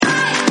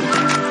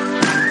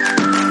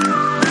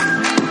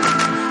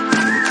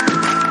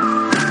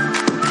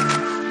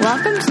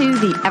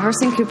the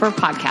Everson Cooper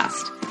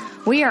Podcast.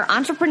 We are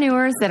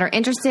entrepreneurs that are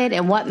interested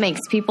in what makes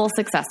people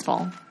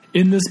successful.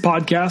 In this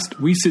podcast,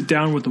 we sit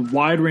down with a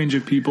wide range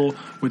of people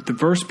with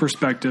diverse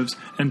perspectives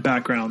and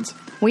backgrounds.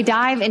 We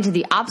dive into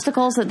the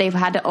obstacles that they've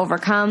had to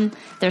overcome,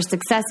 their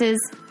successes,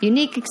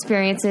 unique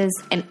experiences,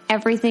 and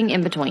everything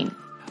in between.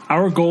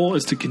 Our goal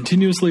is to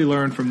continuously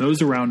learn from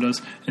those around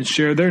us and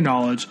share their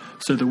knowledge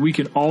so that we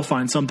can all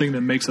find something that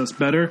makes us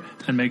better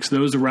and makes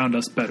those around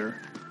us better.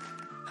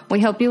 We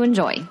hope you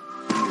enjoy.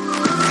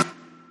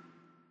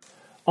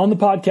 On the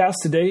podcast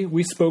today,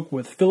 we spoke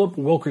with Philip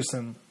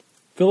Wilkerson.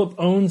 Philip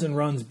owns and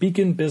runs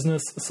Beacon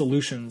Business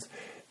Solutions.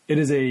 It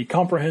is a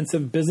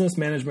comprehensive business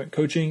management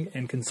coaching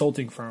and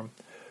consulting firm.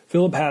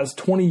 Philip has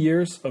 20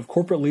 years of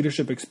corporate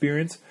leadership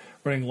experience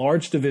running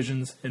large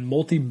divisions in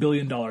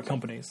multi-billion-dollar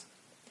companies.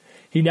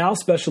 He now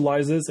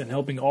specializes in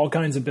helping all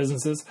kinds of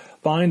businesses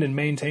find and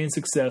maintain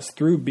success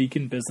through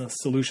Beacon Business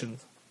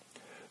Solutions.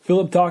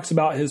 Philip talks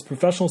about his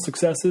professional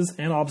successes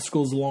and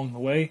obstacles along the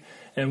way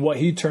and what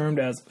he termed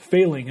as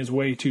failing his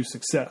way to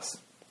success.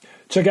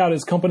 Check out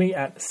his company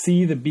at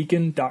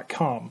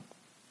seethebeacon.com.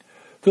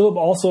 Philip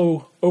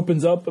also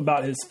opens up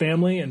about his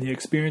family and the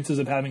experiences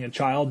of having a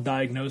child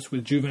diagnosed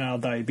with juvenile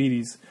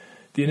diabetes,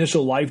 the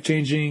initial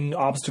life-changing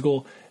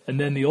obstacle, and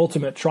then the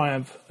ultimate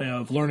triumph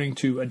of learning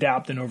to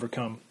adapt and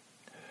overcome.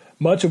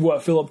 Much of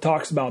what Philip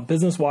talks about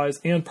business-wise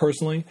and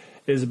personally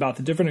is about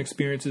the different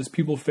experiences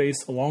people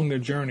face along their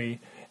journey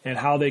and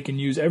how they can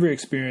use every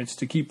experience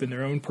to keep in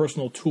their own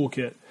personal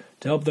toolkit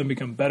to help them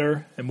become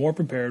better and more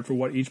prepared for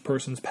what each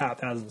person's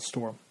path has in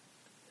store.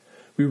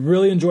 We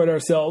really enjoyed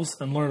ourselves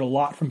and learned a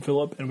lot from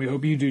Philip, and we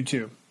hope you do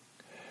too.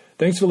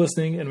 Thanks for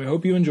listening, and we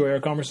hope you enjoy our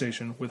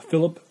conversation with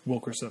Philip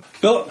Wilkerson.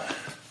 Philip.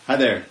 Hi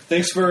there.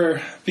 Thanks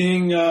for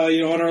being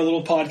on our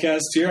little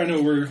podcast here. I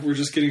know we're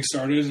just getting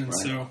started, and right.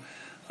 So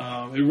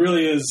it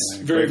really is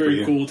very,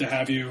 very cool to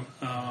have you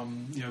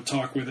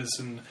talk with us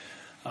and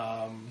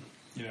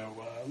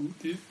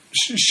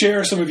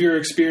share some of your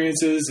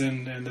experiences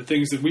and the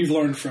things that we've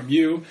learned from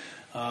you,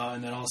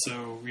 and then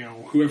also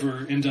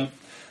whoever ends up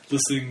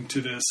listening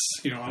to this,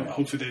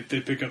 hopefully they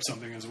pick up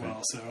something as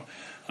well. So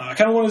I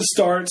kind of wanted to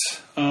start.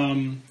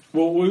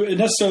 It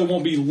necessarily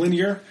won't be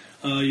linear,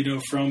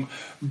 from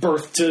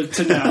birth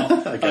to now.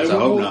 I guess I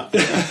hope not.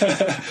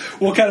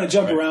 We'll kind of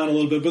jump around a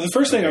little bit. But the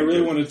first thing I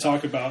really wanted to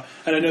talk about,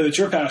 and I know that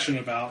you're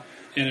passionate about,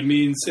 and it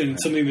means and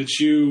something that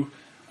you,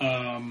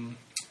 I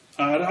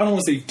don't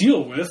want to say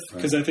deal with,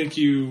 because I think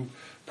you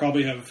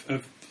probably have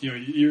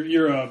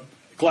you're a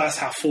glass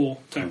half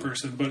full type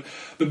person, but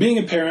being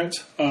a parent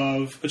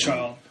of a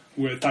child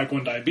with type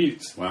 1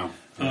 diabetes. Wow.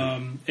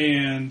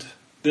 And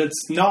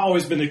that's not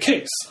always been the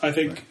case. I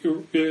think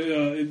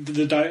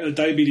the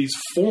diabetes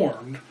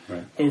formed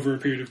over a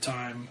period of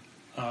time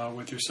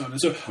with your son. And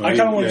so I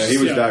kind of want to... he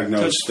was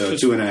diagnosed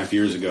 2.5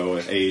 years ago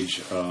at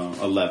age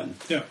 11.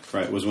 Yeah.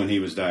 Right, was when he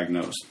was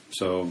diagnosed.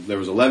 So there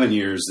was 11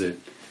 years that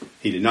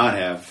he did not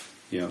have,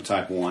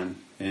 type 1.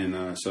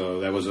 And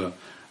so that was a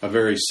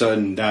very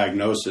sudden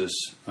diagnosis,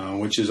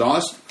 which is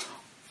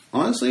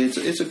honestly,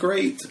 it's a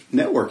great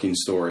networking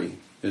story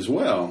as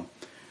well,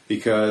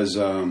 because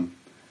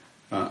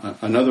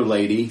another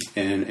lady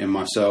and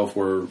myself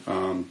were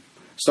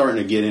starting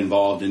to get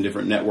involved in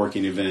different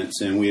networking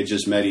events, and we had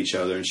just met each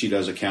other, and she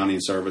does accounting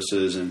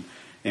services, and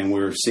we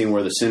were seeing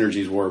where the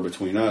synergies were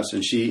between us,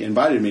 and she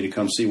invited me to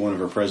come see one of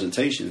her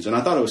presentations, and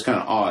I thought it was kind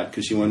of odd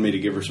because she wanted me to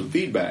give her some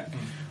feedback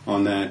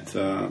on that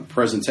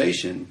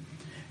presentation.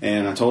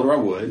 And I told her I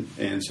would,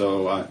 and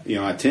so I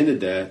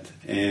attended that.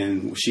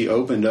 And she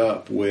opened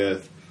up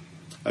with,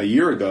 a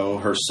year ago,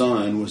 her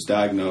son was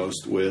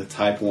diagnosed with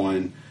type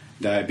 1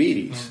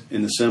 diabetes,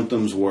 and the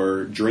symptoms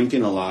were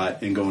drinking a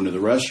lot and going to the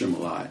restroom a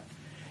lot.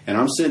 And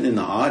I'm sitting in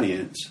the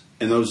audience,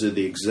 and those are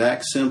the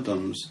exact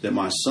symptoms that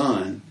my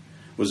son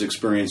was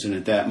experiencing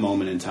at that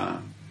moment in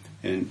time.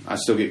 And I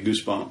still get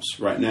goosebumps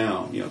right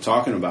now,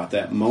 talking about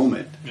that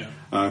moment,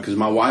 because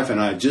my wife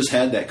and I just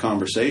had that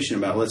conversation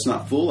about let's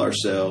not fool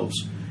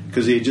ourselves.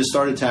 Because he had just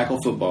started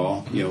tackle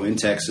football, in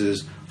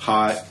Texas,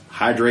 hot,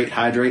 hydrate.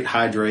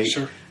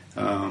 Sure.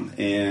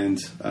 And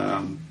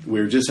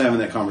we were just having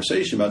that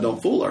conversation about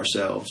don't fool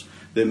ourselves,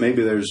 that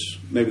maybe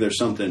there's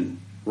something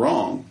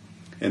wrong.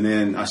 And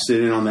then I sit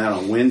in on that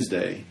on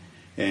Wednesday,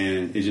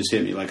 and it just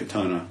hit me like a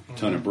ton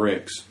of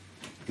bricks.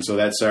 And so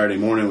that Saturday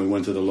morning, we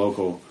went to the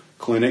local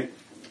clinic,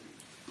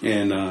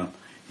 and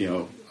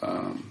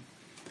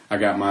I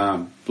got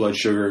my blood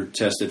sugar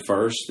tested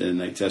first, and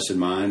they tested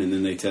mine, and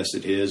then they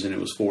tested his, and it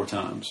was 4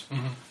 times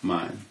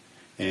mine.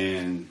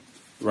 And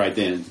right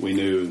then, we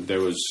knew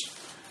there was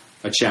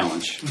a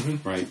challenge,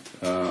 right?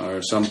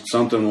 Or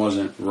something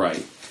wasn't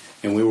right.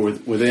 And we were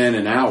within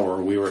an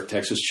hour, we were at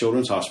Texas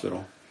Children's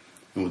Hospital,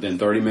 and within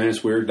 30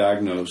 minutes, we were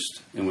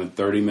diagnosed, and within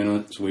 30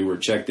 minutes, we were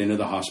checked into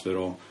the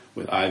hospital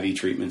with IV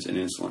treatments and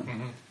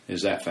insulin.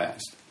 Is that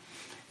fast?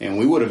 And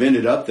we would have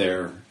ended up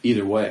there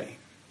either way.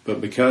 But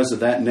because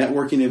of that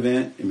networking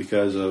event and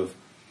because of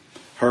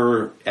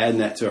her adding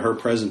that to her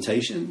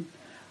presentation,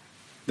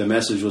 the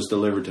message was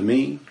delivered to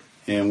me,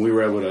 and we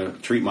were able to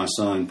treat my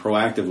son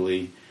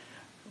proactively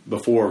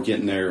before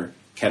getting there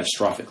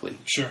catastrophically.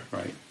 Sure.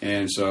 Right.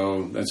 And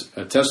so that's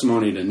a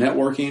testimony to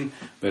networking,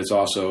 but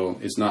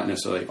it's not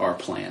necessarily our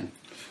plan.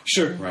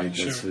 Sure. Right.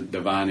 Sure. That's a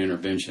divine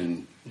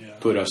intervention Yeah.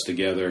 put us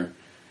together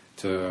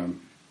to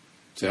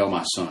help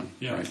my son.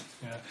 Yeah. Right.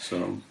 Yeah.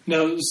 So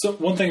Now,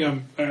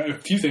 a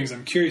few things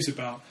I'm curious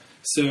about.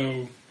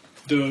 So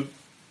the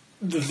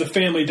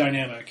family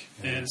dynamic,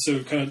 and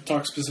so kind of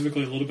talk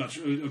specifically a little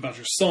about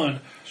your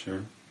son.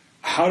 sure.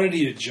 How did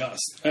he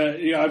adjust?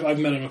 I've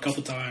met him a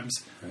couple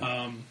times.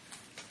 Right.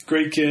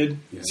 Great kid.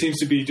 Yeah. Seems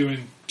to be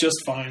doing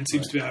just fine.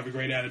 Seems to have a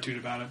great attitude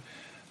about it.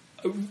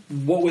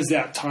 What was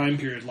that time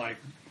period like?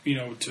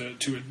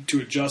 To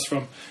adjust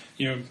from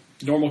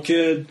normal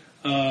kid.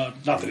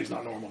 Not that he's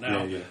not normal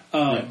now.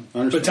 Yeah.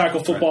 But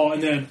tackle football, Right.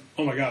 and then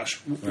oh my gosh,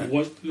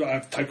 what I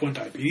have type 1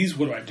 diabetes.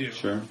 What do I do?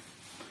 Sure.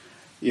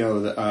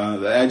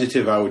 The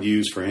adjective I would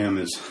use for him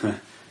is,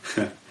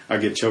 I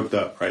get choked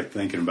up, right,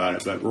 thinking about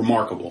it, but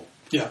remarkable.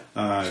 Yeah.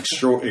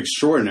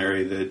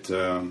 Extraordinary that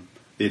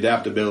the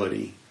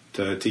adaptability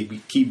to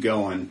keep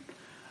going.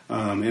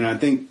 And I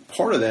think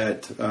part of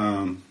that,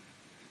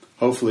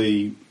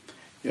 hopefully,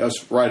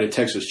 us right at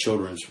Texas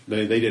Children's,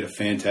 they did a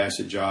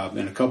fantastic job.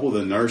 And a couple of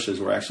the nurses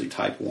were actually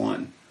type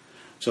 1.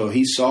 So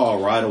he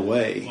saw right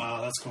away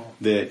Wow, that's cool.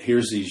 that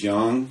here's these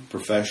young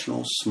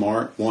professionals,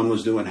 smart. One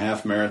was doing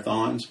half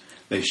marathons.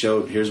 They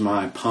showed, here's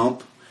my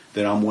pump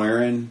that I'm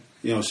wearing.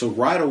 So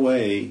right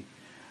away,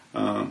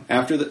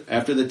 after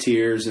the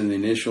tears and the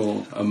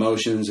initial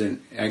emotions,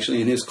 and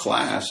actually in his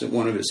class, at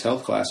one of his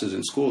health classes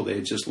in school, they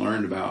had just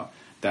learned about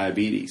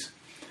diabetes.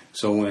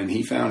 So when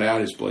he found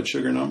out his blood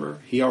sugar number,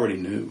 he already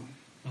knew.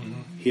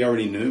 Mm-hmm. He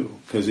already knew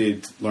because he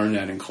had learned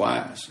that in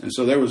class. And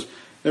so there was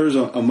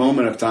a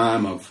moment of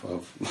time of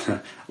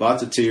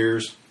lots of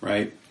tears,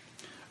 right?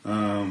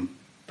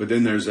 But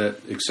then there's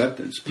that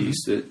acceptance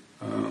piece that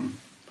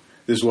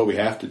this is what we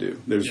have to do.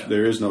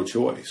 There is no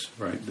choice,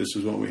 right? This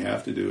is what we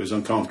have to do, as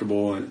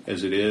uncomfortable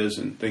as it is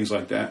and things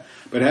like that.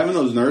 But having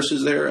those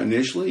nurses there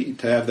initially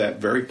to have that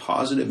very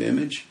positive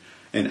image,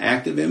 an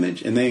active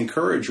image, and they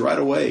encourage right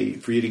away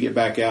for you to get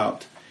back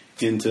out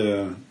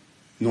into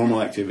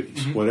normal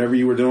activities, whatever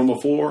you were doing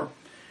before.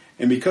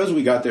 And because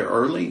we got there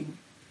early,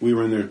 we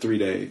were in there 3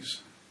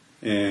 days.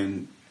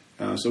 And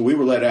so we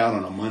were let out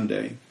on a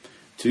Monday.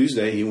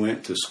 Tuesday, he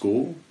went to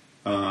school.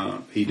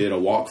 He did a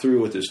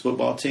walkthrough with his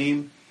football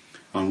team.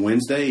 On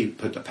Wednesday, he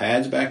put the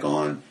pads back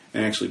on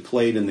and actually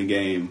played in the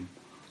game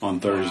on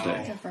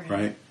Thursday. Good for him.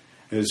 Right?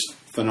 It was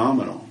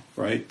phenomenal,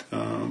 right?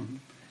 And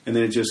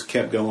then it just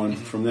kept going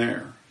from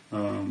there.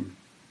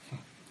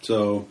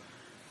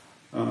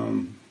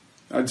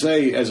 I'd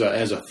say as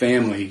a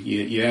family,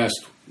 you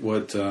asked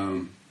what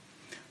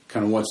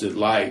what's it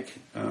like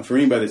for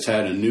anybody that's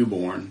had a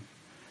newborn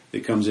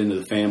that comes into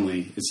the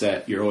family. It's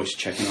that you're always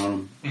checking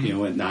on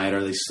them. At night,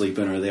 are they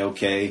sleeping? Are they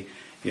okay?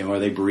 Are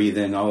they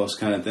breathing? All those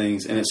kind of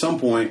things. And at some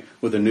point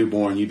with a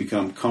newborn, you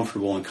become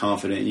comfortable and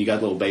confident. You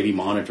got little baby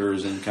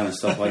monitors and kind of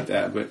stuff like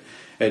that. But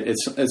at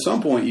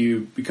some point,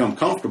 you become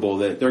comfortable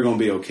that they're going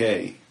to be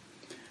okay.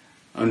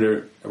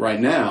 Right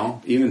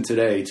now, even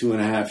today,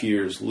 2.5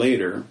 years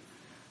later,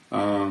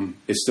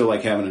 it's still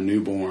like having a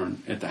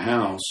newborn at the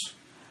house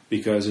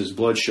because his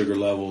blood sugar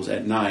levels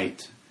at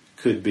night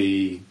could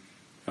be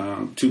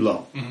too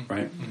low,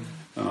 right?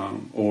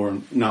 Or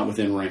not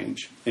within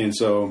range. And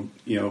so,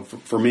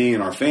 for me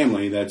and our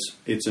family,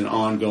 it's an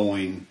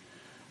ongoing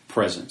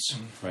presence,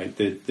 right?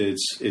 That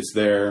it's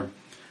there.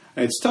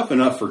 It's tough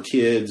enough for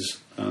kids.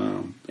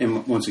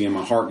 And once again,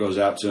 my heart goes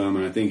out to him,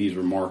 and I think he's a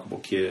remarkable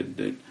kid.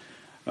 That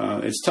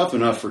it's tough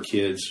enough for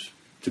kids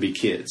to be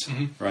kids,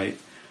 right?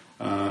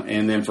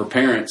 And then for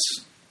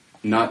parents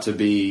not to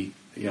be,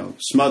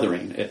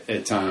 smothering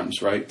at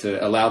times, right?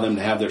 To allow them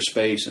to have their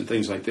space and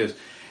things like this.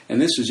 And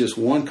this is just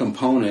one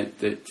component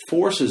that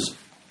forces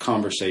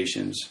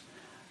conversations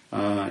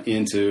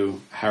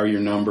into how are your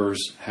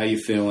numbers, how you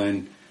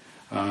feeling,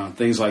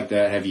 things like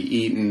that. Have you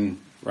eaten,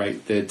 right?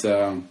 It's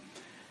an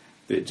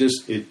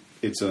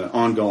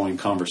ongoing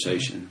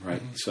conversation,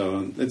 right?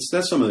 So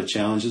that's some of the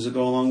challenges that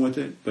go along with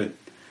it. But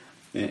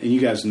and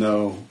you guys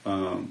know,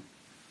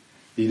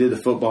 he did the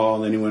football,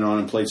 then he went on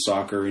and played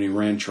soccer, and he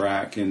ran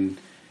track, and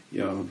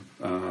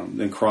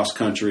then cross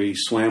country,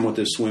 swam with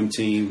his swim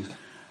team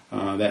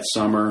that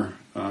summer,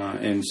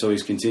 and so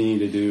he's continued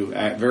to do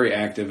very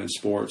active in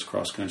sports,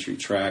 cross country,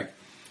 track.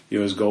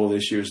 His goal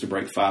this year is to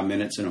break 5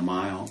 minutes in a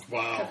mile.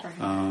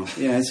 Wow!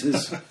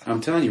 It's I'm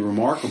telling you,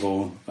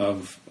 remarkable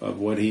of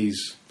what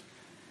he's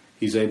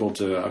able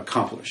to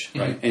accomplish,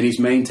 right? And he's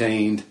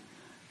maintained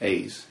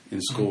A's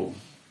in school,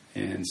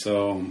 and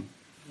so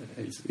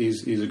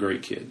he's a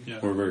great kid. Yeah.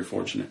 We're very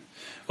fortunate.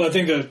 Well, I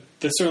think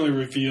that certainly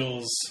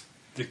reveals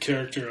the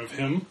character of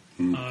him.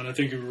 And I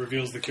think it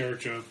reveals the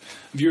character of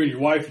you and your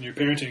wife and your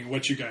parenting,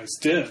 what you guys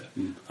did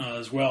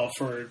as well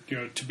for,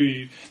 to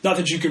be, not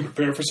that you can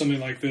prepare for something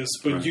like this,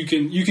 but right. you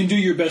can do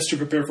your best to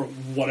prepare for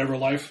whatever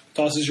life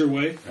tosses your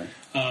way. Right.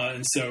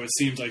 And so it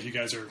seems like you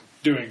guys are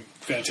doing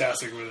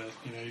fantastic with it.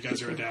 You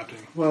guys are adapting.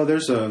 Well,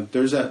 there's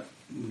that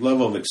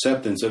level of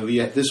acceptance of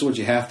this is what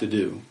you have to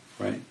do,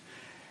 right?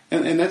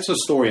 And that's a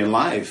story in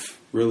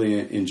life, really,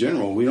 in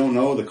general. We don't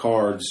know the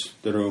cards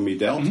that are going to be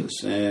dealt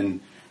us,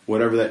 and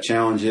whatever that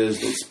challenge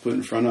is that's put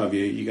in front of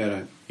you, you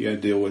gotta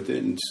deal with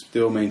it and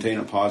still maintain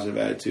a positive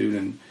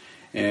attitude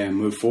and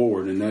move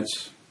forward. And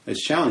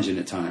it's challenging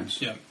at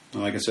times. Yeah.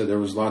 Like I said, there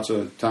was lots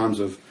of times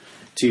of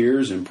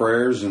tears and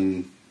prayers,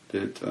 and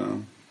that,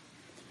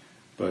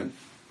 but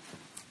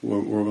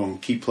we're going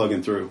to keep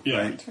plugging through,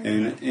 right?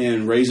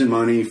 And raising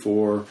money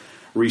for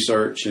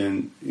research,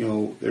 and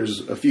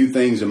there's a few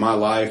things in my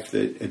life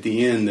that at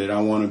the end that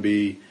I want to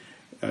be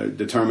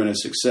determined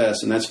as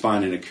success, and that's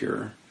finding a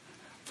cure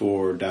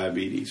for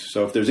diabetes.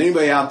 So if there's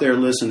anybody out there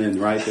listening,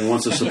 right, that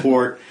wants to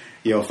support,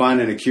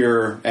 finding a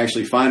cure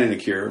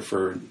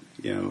for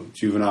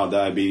juvenile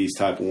diabetes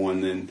type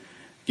 1, then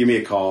give me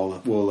a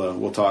call.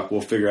 We'll talk.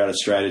 We'll figure out a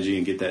strategy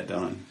and get that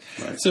done.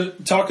 Right. So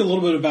talk a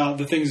little bit about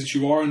the things that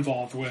you are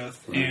involved with,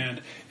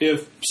 and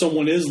if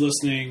someone is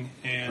listening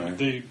and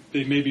they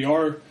maybe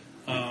are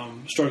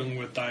struggling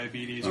with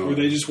diabetes, or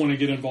they just want to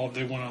get involved,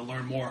 they want to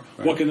learn more.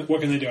 What can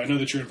they do? I know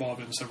that you're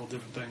involved in several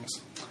different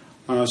things.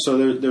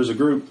 So there's a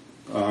group.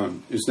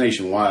 It's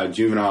nationwide.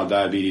 Juvenile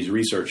Diabetes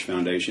Research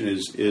Foundation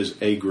is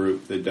a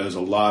group that does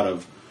a lot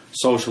of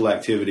social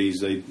activities.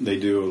 They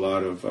do a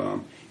lot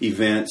of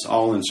events,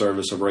 all in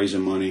service of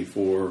raising money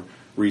for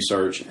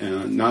research,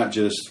 and not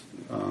just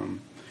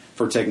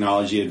for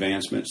technology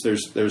advancements.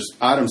 There's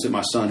items that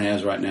my son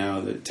has right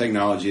now. The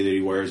technology that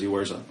he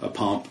wears a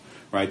pump,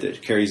 right,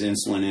 that carries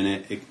insulin in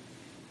it.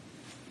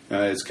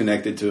 It's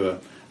connected to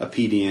a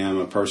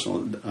PDM, a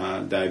personal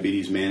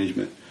diabetes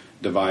management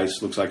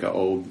device. Looks like an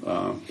old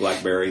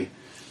BlackBerry,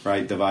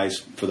 right, device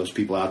for those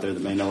people out there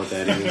that may know what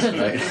that is,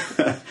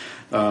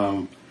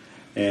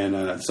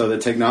 right? So the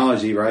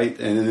technology, right,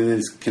 and then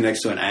it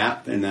connects to an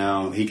app, and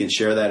now he can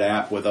share that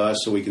app with us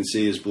so we can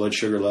see his blood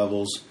sugar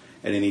levels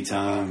at any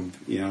time.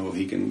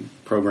 He can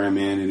program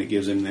in, and it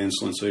gives him the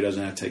insulin so he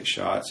doesn't have to take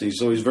shots.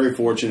 So he's very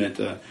fortunate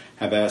to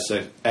have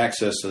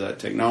access to that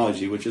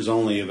technology, which is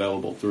only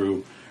available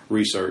through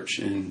research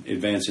and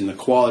advancing the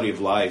quality of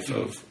life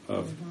of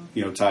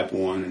type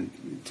 1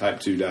 and type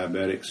 2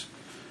 diabetics.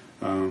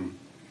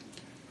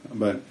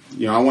 But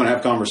I want to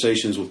have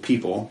conversations with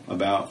people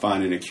about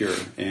finding a cure,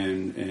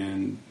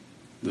 and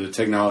the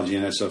technology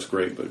and that stuff's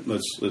great. But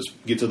let's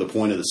get to the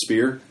point of the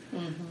spear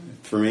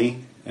for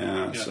me.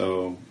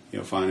 So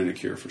finding a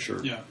cure for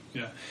sure. Yeah.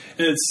 And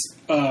it's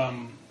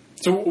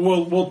so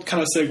we'll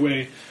kind of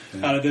segue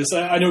out of this.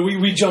 I know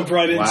we jumped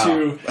right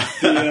into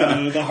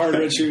the heart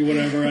wrenching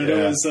whatever. I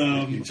know it's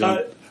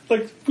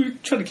we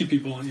try to keep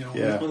people on the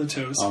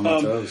toes. On the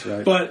toes,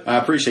 right. But I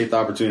appreciate the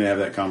opportunity to have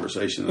that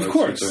conversation. Of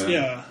course,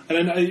 yeah.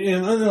 And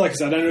like I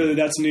said, I know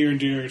that's near and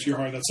dear to your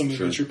heart. That's something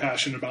that you're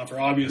passionate about for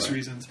obvious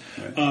reasons.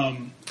 Right.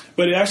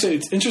 But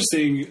it's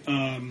interesting.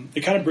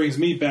 It kind of brings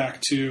me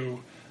back to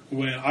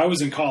when I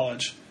was in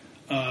college.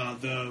 I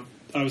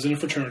was in a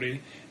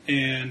fraternity,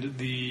 and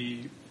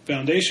the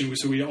foundation.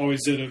 So we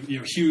always did a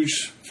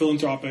huge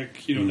philanthropic,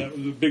 that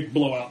was a big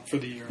blowout for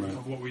the year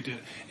of what we did.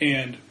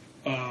 And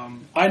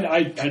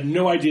I had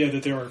no idea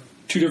that there were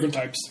two different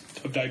types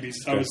of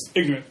diabetes. I was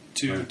ignorant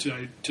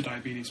to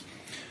diabetes.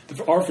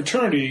 Our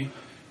fraternity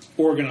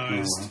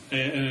organized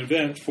an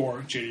event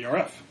for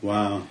JDRF.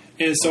 Wow!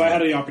 And so I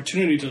had the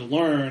opportunity to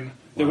learn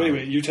that.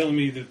 Wait, you're telling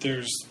me that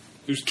there's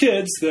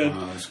kids that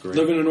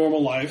live in a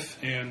normal life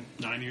and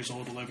 9 years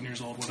old, 11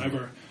 years old,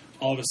 whatever.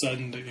 All of a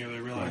sudden, they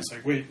realize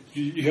wait,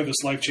 you have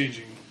this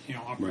life-changing,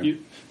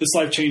 this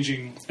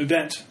life-changing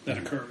event that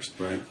occurs.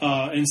 Right.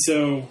 And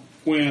so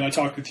when I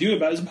talked with you it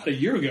was about a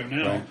year ago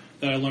now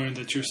that I learned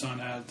that your son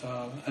had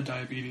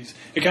diabetes.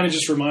 It kind of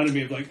just reminded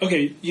me of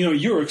okay,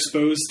 you were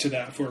exposed to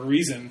that for a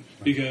reason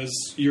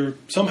because you're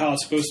somehow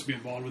supposed to be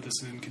involved with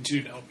this and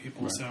continue to help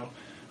people. Right. So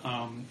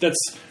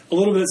that's a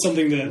little bit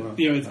something that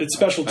it's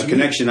special to me. A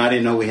connection I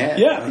didn't know we had.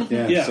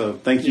 Yeah. So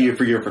thank you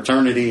for your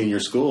fraternity and your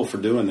school for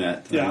doing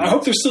that. Yeah, I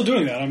hope they're still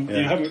doing that.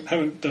 I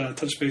haven't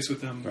touched base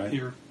with them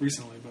here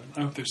recently, but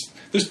I hope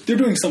they're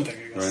doing something.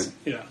 I guess. Right.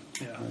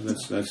 Yeah.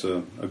 That's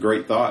a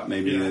great thought.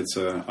 Maybe that's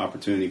an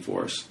opportunity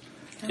for us.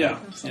 Yeah.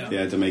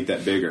 To make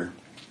that bigger.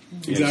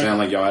 Exactly. It sounded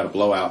like y'all had a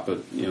blowout,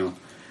 but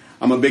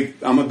I'm a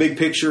big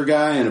picture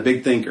guy and a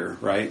big thinker,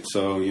 right?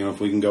 So if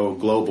we can go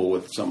global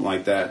with something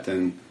like that,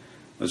 then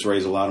let's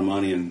raise a lot of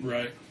money and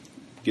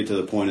get to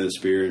the point of the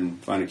spear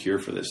and find a cure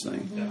for this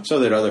thing, so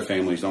that other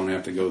families don't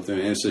have to go through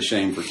it. And it's a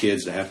shame for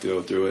kids to have to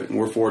go through it. And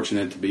we're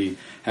fortunate to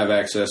have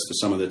access to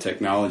some of the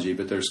technology,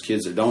 but there's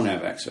kids that don't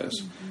have access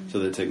to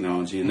the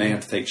technology, and they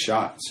have to take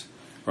shots,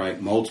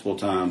 multiple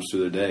times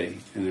through the day.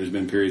 And there's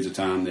been periods of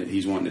time that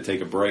he's wanting to take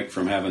a break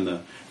from having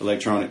the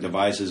electronic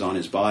devices on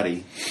his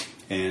body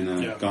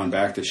and gone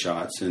back to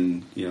shots.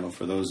 And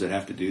for those that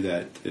have to do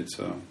that, it's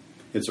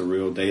a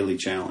real daily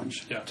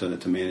challenge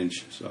to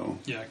manage. So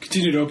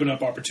continue to open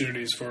up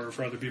opportunities for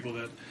other people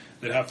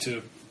that have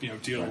to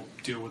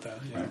deal with that.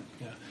 Yeah.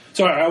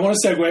 So I want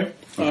to segue.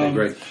 Okay,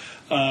 great.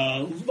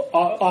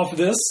 Off of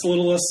this, a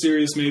little less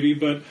serious maybe,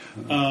 but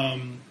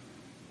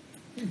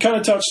kind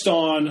of touched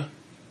on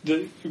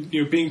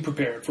being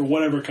prepared for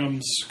whatever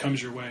comes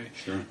your way.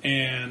 Sure.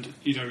 And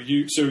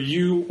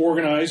you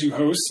organize, you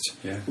host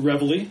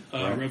Reveille,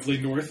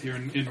 Reveille North here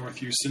in North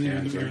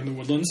Houston, here in the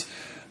Woodlands.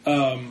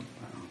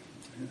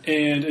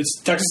 And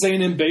it's Texas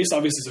A&M based.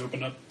 Obviously, it's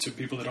open up to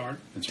people that aren't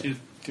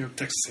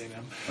Texas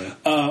A&M. Right.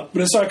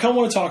 But so I kind of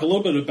want to talk a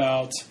little bit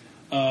about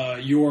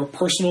your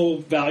personal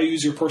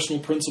values, your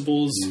personal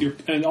principles,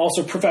 and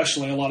also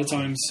professionally. A lot of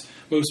times,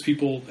 most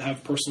people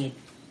have personal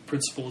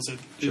principles that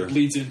it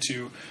leads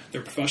into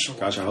their professional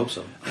life. Gosh, I hope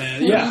so.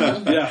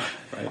 Yeah.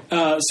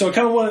 Right. So I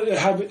kind of want to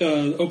have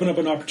open up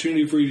an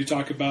opportunity for you to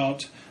talk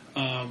about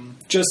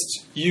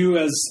just you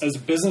as a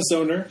business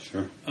owner.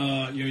 Sure.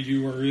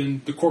 You were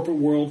in the corporate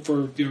world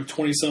for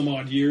 20 some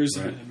odd years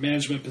in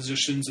management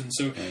positions, and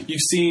so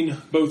you've seen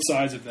both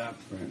sides of that.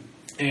 Right.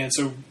 And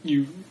so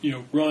you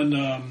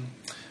run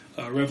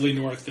Reveille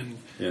North, and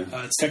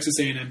it's Texas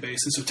A&M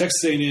based, and so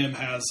Texas A&M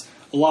has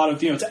a lot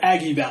of it's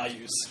Aggie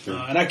values,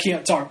 and I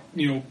can't talk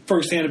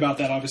firsthand about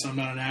that. Obviously, I'm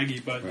not an Aggie,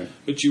 but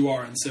you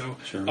are, and so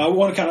I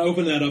want to kind of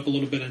open that up a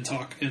little bit and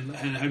talk and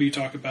have you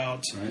talk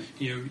about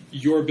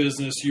your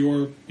business,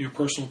 your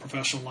personal and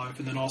professional life,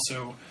 and then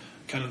also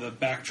kind of the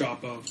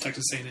backdrop of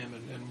Texas A&M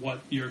and what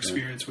your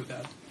experience with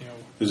that.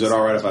 Is it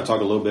all right if I talk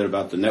a little bit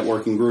about the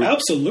networking group?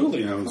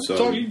 Absolutely.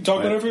 So you can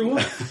talk whatever you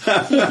want.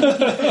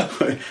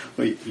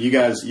 Well, you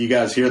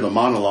guys hear the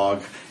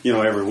monologue,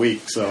 every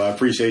week. So I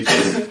appreciate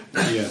you.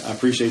 I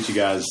appreciate you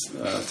guys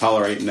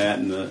tolerating that,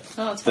 and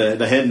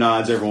the head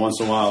nods every once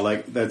in a while.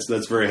 Like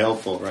that's very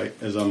helpful, right?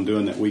 As I'm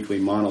doing that weekly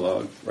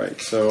monologue, right?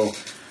 So.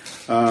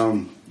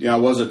 I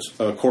was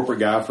a corporate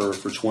guy for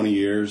 20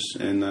 years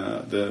and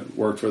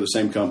worked for the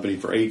same company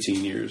for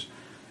 18 years,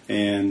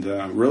 and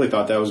really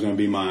thought that was going to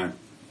be my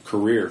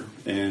career.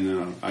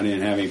 And I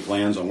didn't have any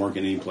plans on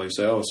working anyplace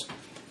else.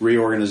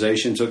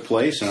 Reorganization took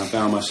place, and I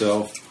found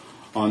myself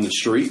on the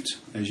street,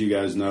 as you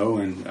guys know.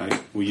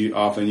 And we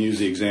often use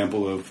the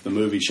example of the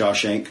movie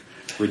Shawshank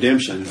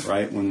Redemption,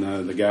 right? When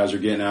the guys are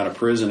getting out of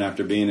prison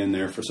after being in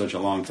there for such a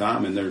long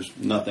time, and there's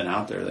nothing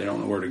out there. They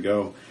don't know where to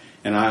go.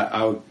 And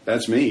I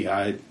that's me.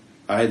 I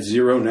had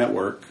zero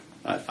network.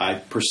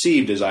 I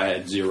perceived as I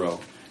had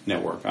zero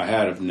network. I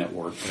had a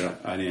network,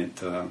 but I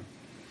didn't. A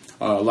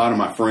lot of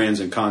my friends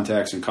and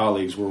contacts and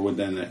colleagues were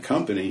within that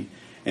company,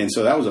 and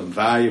so that was a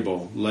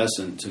valuable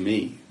lesson to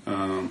me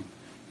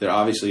that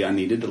obviously I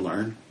needed to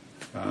learn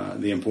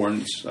the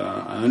importance.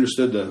 I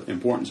understood the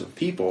importance of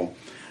people,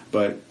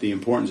 but the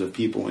importance of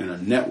people in a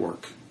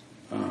network.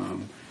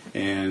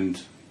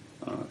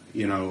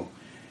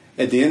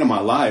 At the end of my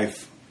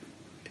life,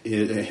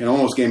 it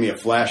almost gave me a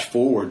flash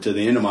forward to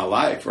the end of my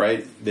life,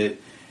 right? That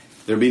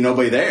there'd be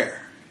nobody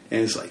there.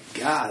 And it's like,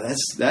 God,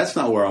 that's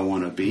not where I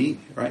want to be,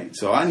 right?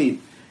 So I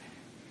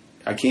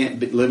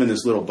can't live in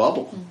this little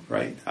bubble,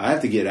 right? I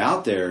have to get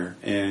out there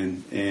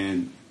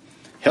and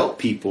help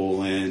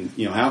people, and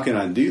how can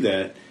I do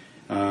that?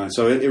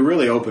 So it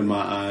really opened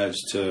my eyes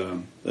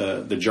to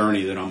the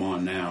journey that I'm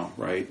on now,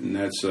 right? And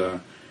that's to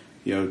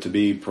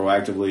be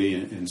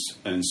proactively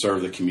and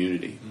serve the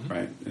community,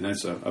 right? And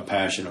that's a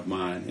passion of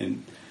mine.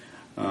 And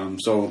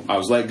so I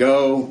was let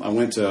go. I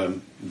went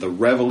to the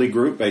Reveille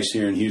Group based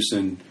here in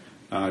Houston,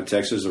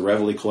 Texas, the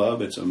Reveille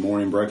Club. It's a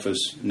morning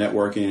breakfast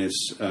networking.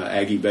 It's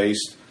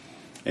Aggie-based.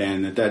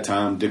 And at that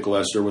time, Dick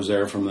Lester was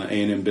there from the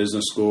A&M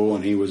Business School,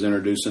 and he was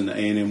introducing the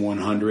A&M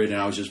 100, and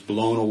I was just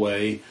blown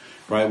away,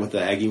 right, with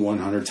the Aggie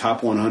 100,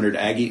 top 100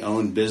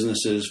 Aggie-owned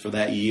businesses for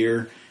that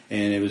year.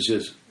 And it was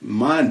just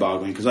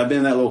mind-boggling because I've been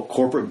in that little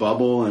corporate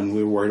bubble, and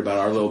we were worried about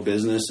our little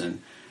business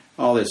and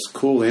all this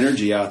cool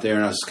energy out there.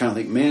 And I was kind of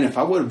thinking, man, if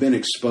I would have been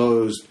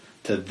exposed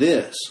to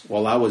this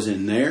while I was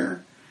in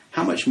there,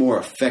 how much more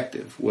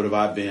effective would have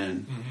I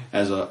been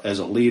as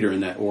a leader in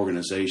that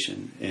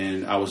organization?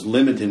 And I was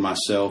limiting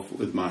myself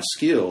with my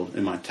skill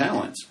and my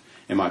talents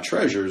and my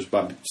treasures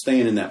by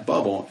staying in that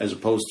bubble as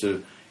opposed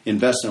to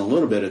investing a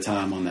little bit of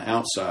time on the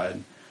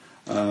outside.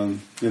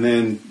 And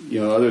then,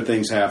 other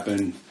things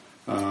happened.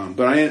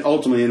 But I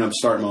ultimately ended up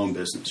starting my own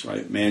business,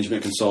 right?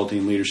 Management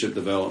consulting, leadership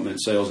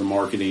development, sales and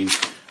marketing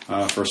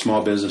for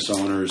small business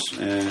owners.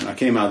 And I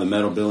came out of the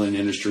metal building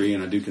industry,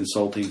 and I do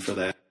consulting for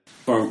that.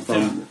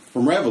 From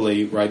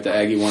Reveille, right, the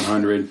Aggie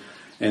 100,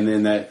 and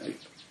then that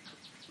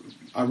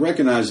I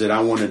recognized that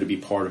I wanted to be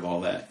part of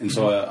all that. And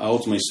so I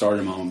ultimately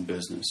started my own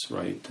business,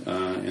 right?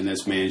 And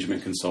that's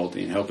management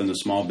consulting, helping the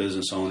small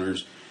business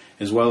owners,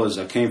 as well as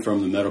I came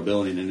from the metal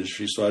building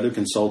industry, so I do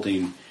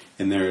consulting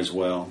in there as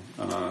well.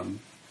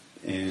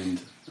 And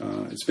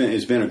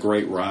it's been a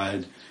great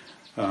ride,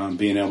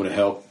 being able to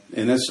help,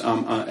 and that's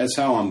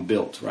how I'm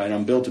built, right?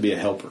 I'm built to be a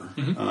helper,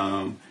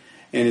 and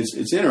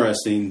it's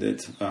interesting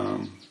that,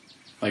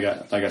 like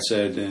I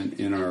said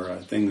in our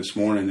thing this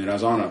morning, that I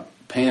was on a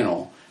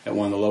panel at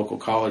one of the local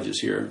colleges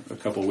here a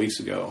couple of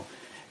weeks ago,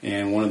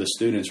 and one of the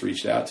students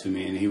reached out to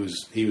me, and he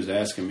was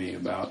asking me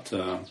about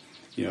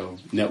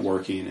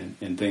networking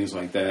and things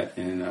like that,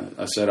 and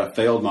I said I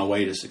failed my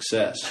way to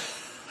success,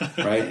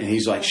 right? And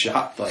he's like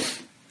shocked, like,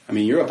 I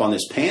mean, you're up on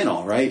this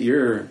panel, right?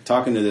 You're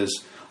talking to this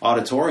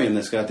auditorium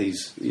that's got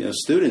these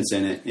students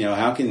in it.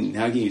 How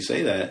can you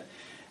say that?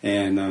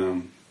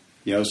 And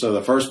so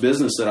the first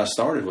business that I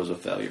started was a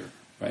failure,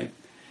 right?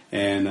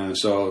 And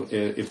so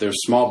if there's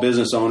small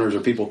business owners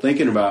or people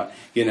thinking about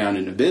getting out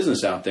into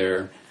business out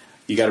there,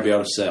 you got to be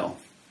able to sell,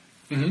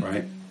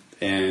 right?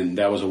 And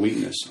that was a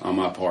weakness on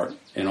my part.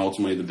 And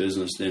ultimately the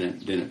business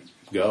didn't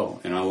go.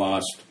 And I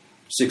lost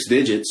 6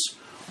 digits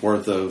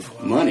worth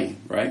of money,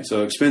 right?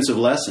 So expensive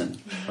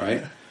lesson,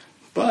 right?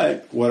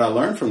 But what I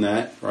learned from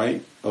that,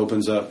 right,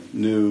 opens up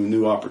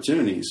new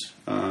opportunities.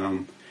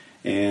 So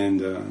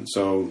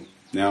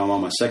now I'm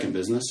on my second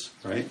business,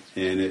 right?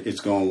 And it's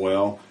going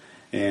well.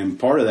 And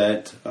part of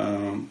that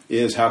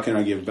is how can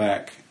I give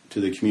back to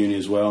the community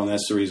as well? And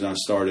that's the reason I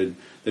started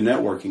the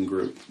networking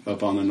group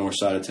up on the north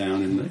side of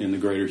town in the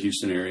greater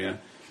Houston area.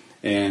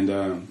 And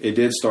it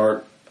did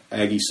start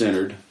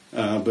Aggie-centered,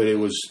 but it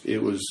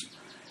was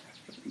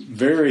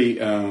very,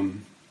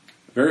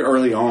 very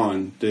early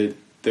on that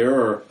there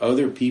are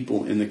other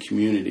people in the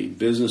community,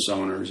 business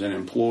owners and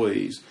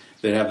employees,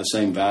 that have the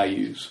same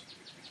values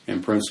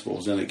and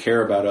principles, and that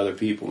care about other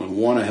people and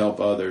want to help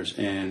others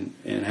and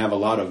have a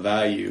lot of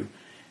value.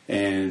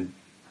 And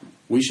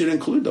we should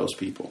include those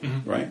people,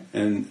 right?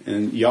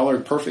 And y'all are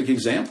perfect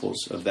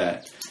examples of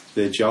that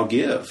y'all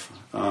give.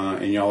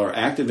 And y'all are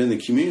active in the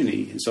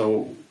community. And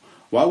so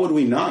why would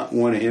we not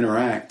want to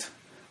interact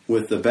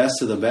with the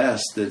best of the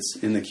best that's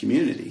in the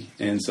community?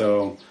 And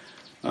so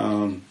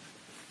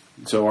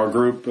our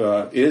group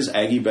is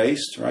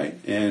Aggie-based, right?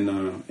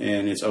 And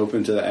it's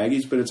open to the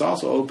Aggies, but it's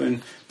also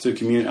open to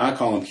community. I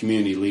call them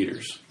community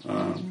leaders.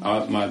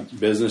 My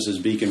business is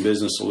Beacon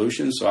Business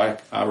Solutions, so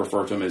I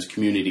refer to them as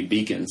community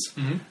beacons,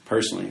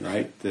 personally,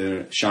 right?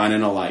 They're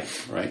shining a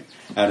light, right,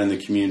 out in the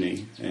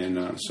community.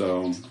 And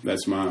so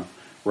that's my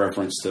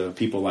reference to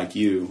people like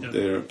you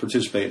that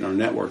participate in our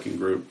networking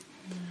group.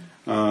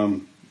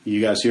 You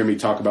guys hear me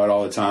talk about it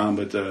all the time,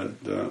 but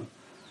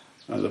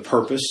the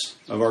purpose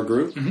of our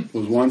group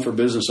was one for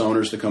business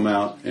owners to come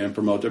out and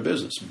promote their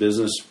business.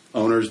 Business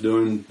owners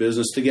doing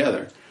business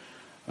together.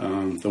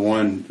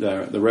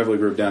 The Reveille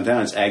group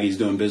downtown is Aggies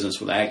doing business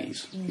with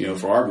Aggies.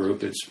 For our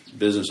group, it's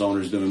business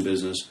owners doing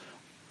business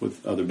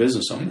with other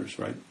business owners,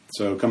 right?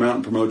 So come out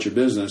and promote your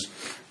business.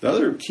 The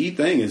other key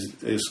thing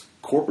is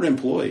corporate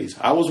employees.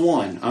 I was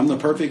one. I'm the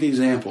perfect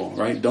example,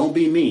 right? Don't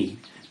be me.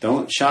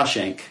 Don't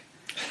Shawshank,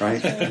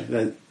 right?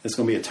 That's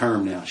going to be a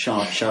term now.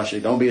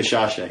 Shawshank. Don't be a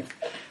Shawshank.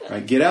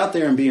 Right, get out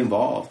there and be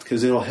involved,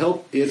 because it'll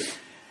help you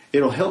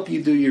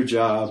do your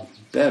job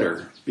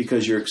better,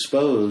 because you're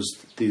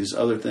exposed to these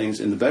other things.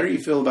 And the better you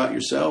feel about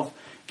yourself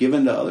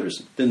given to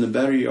others, then the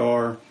better you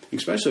are,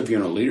 especially if you're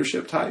in a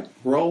leadership type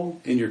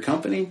role in your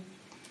company.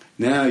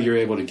 Now you're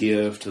able to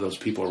give to those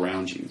people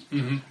around you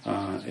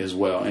as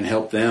well, and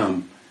help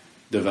them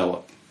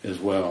develop as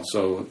well.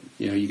 So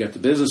you got the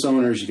business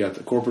owners, you got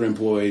the corporate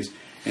employees,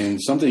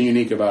 and something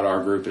unique about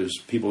our group is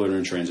people that are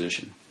in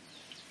transition.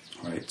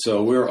 Right,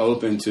 so we're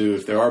open to,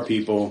 if there are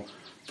people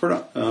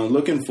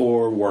looking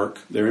for work,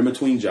 they're in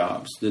between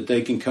jobs, that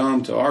they can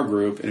come to our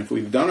group, and if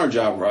we've done our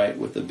job right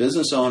with the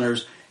business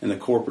owners and the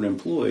corporate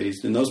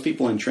employees, then those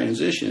people in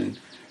transition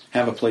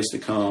have a place to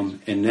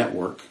come and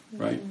network,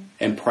 right,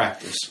 and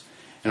practice.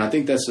 And I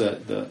think that's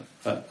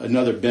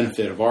another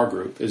benefit of our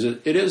group, is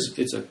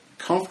it's a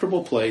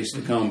comfortable place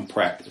to come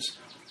practice.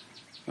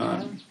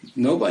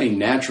 Nobody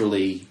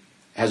naturally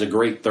has a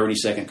great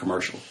 30-second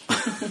commercial,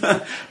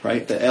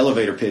 right? The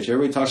elevator pitch.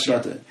 Everybody talks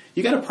about that.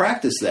 You got to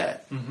practice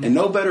that. And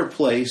no better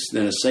place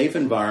than a safe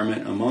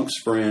environment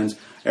amongst friends,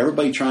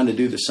 everybody trying to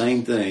do the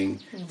same thing,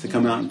 to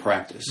come out and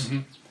practice.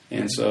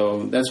 And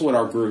so that's what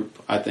our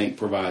group, I think,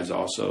 provides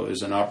also,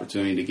 is an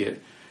opportunity to get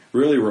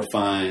really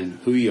refine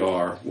who you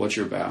are, what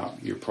you're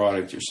about, your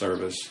product, your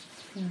service.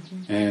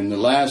 And the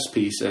last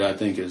piece that I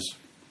think is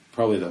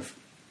probably the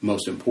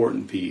most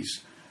important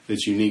piece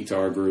that's unique to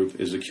our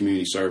group is the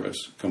community service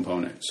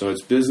component. So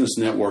it's business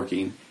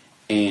networking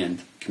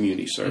and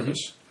community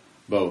service,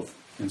 both.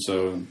 And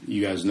so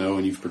you guys know,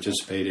 and you've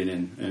participated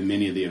in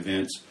many of the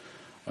events,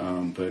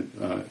 but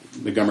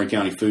Montgomery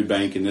County Food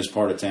Bank in this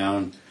part of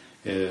town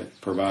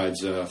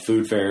provides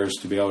food fairs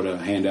to be able to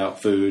hand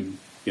out food,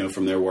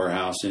 from their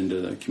warehouse into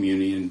the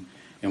community.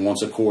 And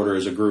once a quarter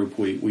as a group,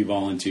 we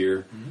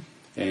volunteer.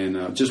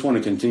 And just want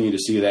to continue to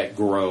see that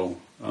grow.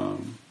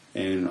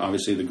 And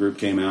obviously the group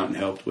came out and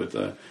helped with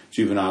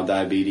juvenile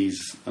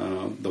diabetes,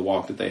 the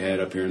walk that they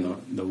had up here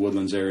in the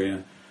Woodlands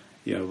area,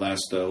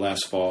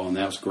 last fall, and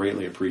that was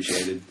greatly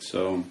appreciated.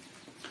 So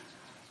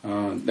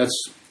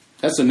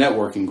that's a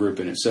networking group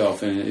in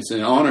itself, and it's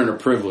an honor and a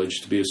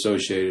privilege to be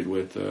associated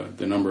with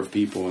the number of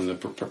people and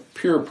the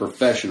pure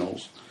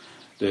professionals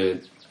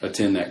that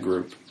attend that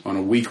group on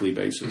a weekly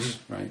basis.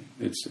 Right?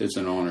 It's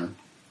an honor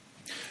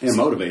and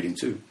motivating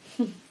too.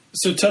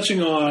 So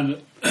touching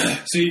on,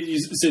 so you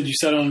said you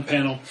sat on a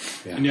panel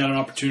and you had an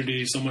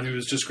opportunity, someone who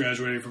was just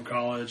graduating from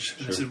college,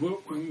 and I said,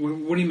 what do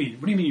you mean?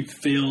 What do you mean you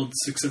failed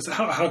success?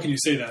 How can you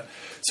say that?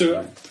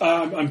 So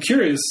I'm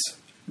curious,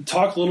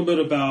 talk a little bit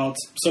about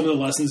some of the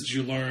lessons that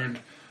you learned,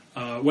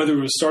 whether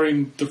it was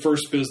starting the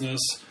first business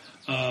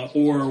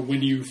or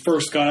when you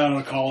first got out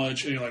of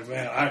college and you're like,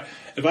 man,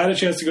 if I had a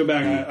chance to go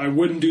back, I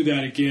wouldn't do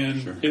that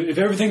again. Sure. If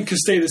everything could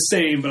stay the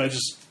same, but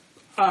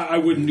I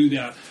wouldn't do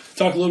that.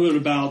 Talk a little bit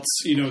about,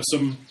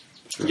 some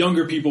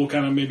younger people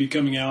kind of maybe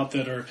coming out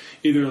that are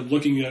either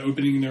looking at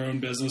opening their own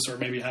business or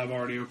maybe have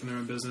already opened their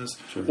own business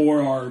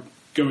or are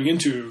going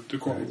into the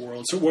corporate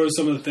world. So what are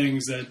some of the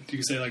things that you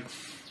can say, like,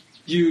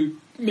 you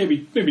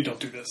maybe don't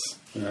do this?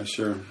 Yeah,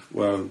 sure.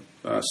 Well,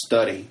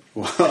 study.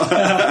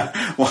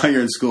 While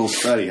you're in school,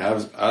 study. I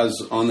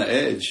was on the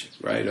edge,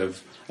 right,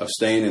 of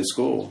staying in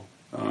school.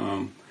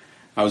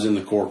 I was in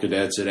the Corps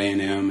Cadets at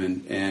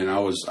A&M, and I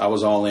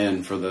was all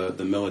in for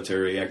the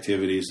military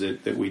activities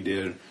that we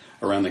did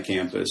around the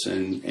campus.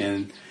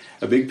 And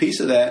a big piece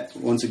of that,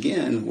 once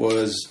again,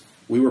 was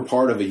we were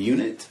part of a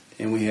unit,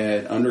 and we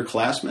had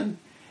underclassmen,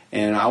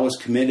 and I was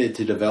committed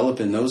to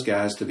developing those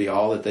guys to be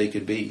all that they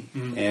could be.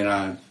 Mm-hmm. And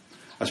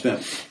I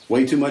spent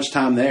way too much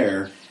time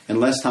there and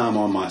less time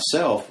on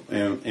myself,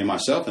 and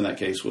myself in that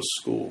case was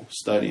school,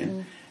 studying.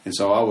 Mm-hmm. And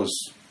so I was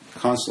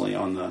constantly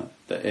on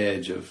the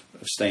edge of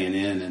staying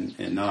in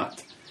and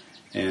not.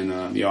 And,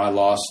 I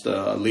lost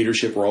a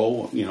leadership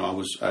role.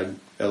 I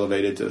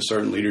elevated to a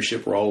certain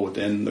leadership role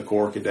within the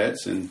Corps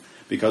Cadets, and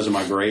because of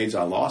my grades,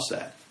 I lost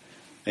that.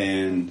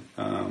 And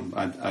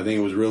I think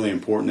it was really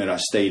important that I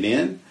stayed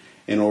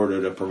in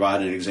order to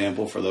provide an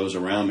example for those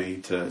around me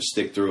to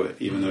stick through it,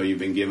 even though you've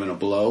been given a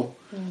blow,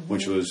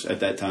 which was at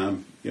that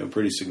time,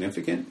 pretty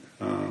significant,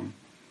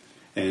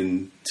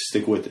 and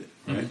stick with it.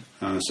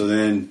 Right. So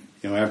then,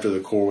 after the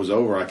Corps was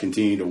over, I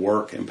continued to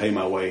work and pay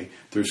my way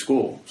through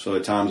school. So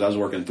at times I was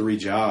working 3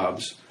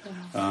 jobs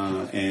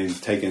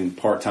and taking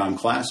part-time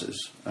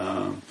classes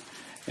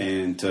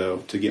and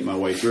to get my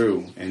way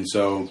through. And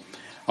so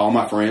all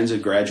my friends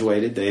had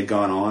graduated; they had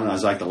gone on. I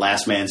was like the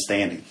last man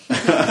standing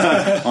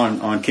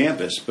on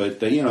campus. But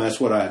that's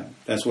what I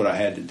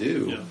had to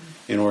do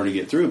in order to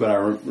get through. But I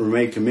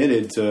remained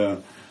committed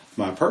to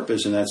my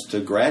purpose, and that's to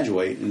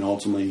graduate and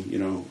ultimately,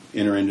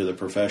 enter into the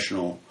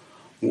professional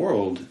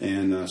world.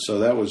 And so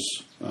that was,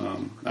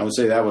 I would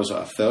say that was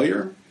a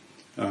failure,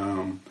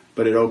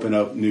 but it opened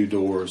up new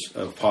doors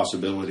of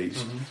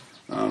possibilities.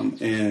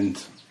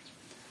 And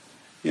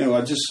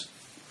I just,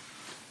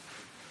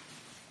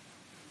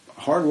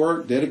 hard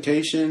work,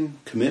 dedication,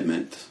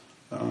 commitment,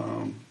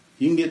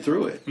 you can get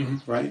through it,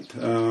 right?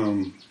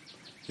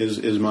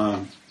 Is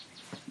my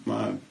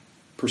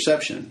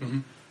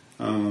perception.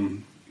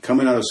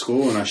 Coming out of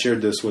school, and I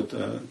shared this with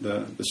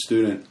the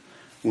student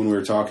when we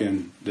were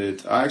talking,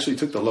 that I actually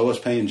took the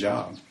lowest paying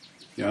job.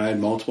 I had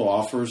multiple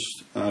offers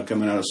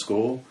coming out of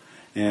school,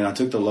 and I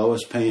took the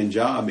lowest paying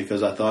job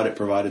because I thought it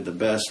provided the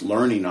best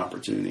learning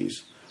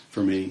opportunities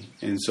for me.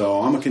 And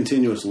so I'm a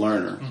continuous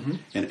learner,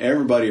 and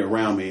everybody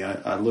around me,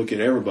 I look at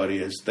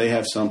everybody as they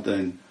have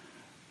something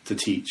to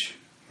teach,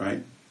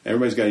 right?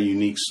 Everybody's got a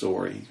unique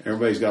story.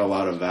 Everybody's got a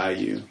lot of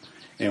value,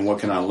 and what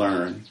can I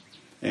learn?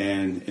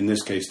 And in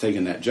this case,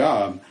 taking that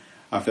job,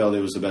 I felt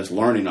it was the best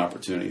learning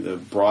opportunity, the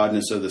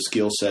broadness of the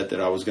skill set that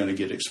I was going to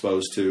get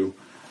exposed to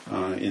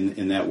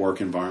in that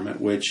work environment,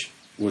 which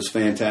was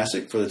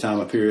fantastic for the time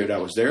of period I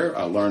was there.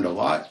 I learned a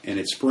lot, and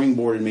it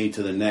springboarded me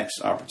to the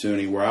next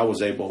opportunity where I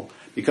was able,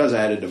 because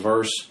I had a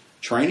diverse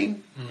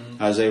training,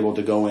 I was able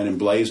to go in and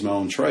blaze my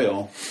own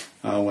trail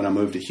when I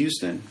moved to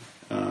Houston,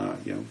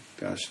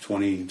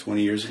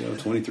 20 years ago,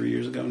 23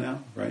 years ago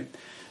now, right?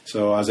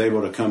 So I was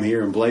able to come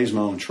here and blaze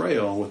my own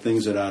trail with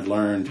things that I'd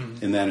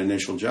learned in that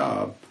initial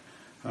job.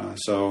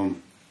 So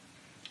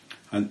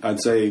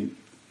I'd say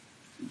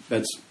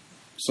that's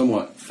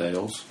somewhat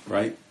fails,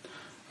 right?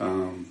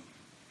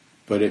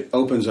 But it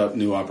opens up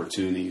new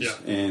opportunities.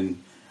 Yeah.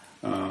 And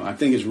I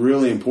think it's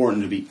really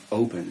important to be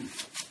open.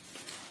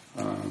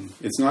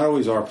 It's not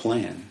always our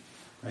plan,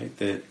 right?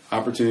 That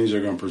opportunities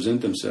are going to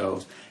present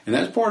themselves. And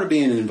that's part of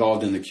being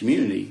involved in the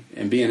community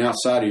and being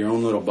outside of your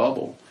own little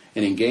bubble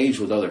and engage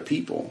with other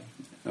people,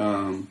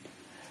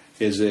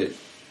 is that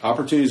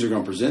opportunities are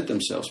going to present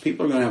themselves.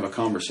 People are going to have a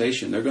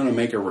conversation. They're going to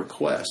make a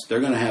request. They're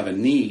going to have a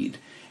need.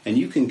 And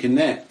you can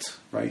connect,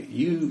 right?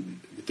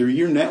 Through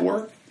your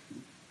network,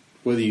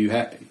 whether you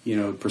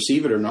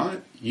perceive it or not,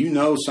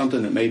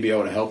 something that may be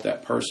able to help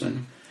that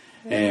person.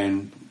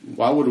 And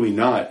why would we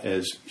not,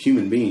 as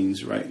human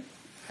beings, right,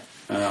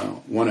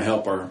 want to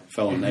help our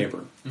fellow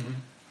neighbor?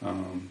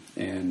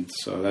 And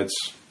so that's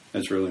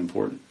really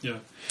important. Yeah.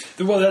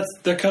 Well,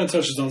 that kind of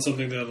touches on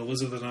something that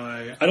Elizabeth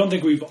and I don't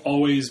think we've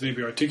always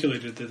maybe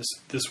articulated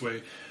this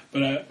way,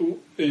 but and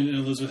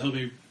Elizabeth helped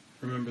me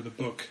remember the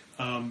book.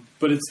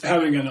 But it's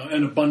having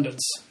an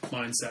abundance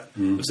mindset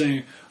of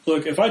saying,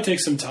 look, if I take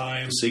some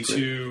time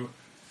to...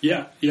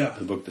 Yeah.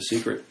 The book, The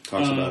Secret,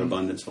 talks about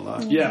abundance a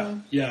lot.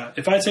 Yeah.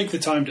 If I take the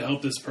time to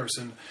help this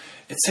person,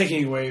 it's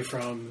taking away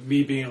from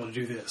me being able to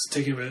do this.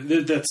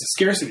 That's a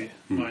scarcity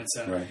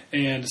mindset. Right.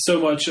 And so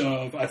much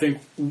of, I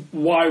think,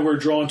 why we're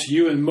drawn to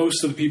you and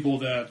most of the people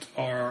that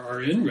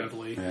are in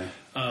Reveille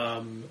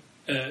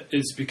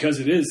is because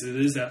it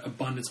is that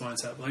abundance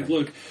mindset. Like,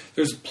 look,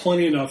 there's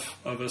plenty enough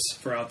of us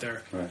for out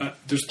there. Right.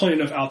 There's plenty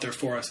enough out there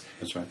for us.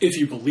 That's right. If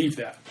you believe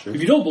that. Sure.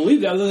 If you don't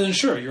believe that, then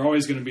sure, you're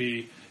always going to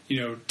be,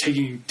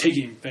 taking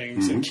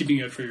things and keeping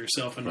it for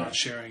yourself and not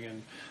sharing.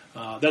 And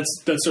that's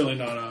certainly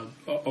not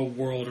a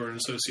world or an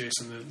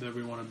association that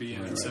we want to be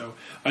in. Right. So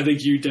I think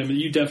you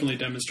definitely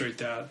demonstrate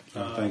that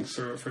thanks.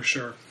 for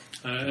sure.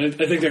 I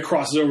think that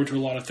crosses over to a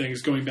lot of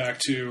things. Going back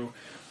to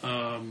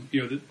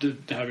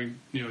having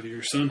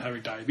your son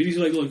having diabetes.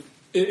 Like, look,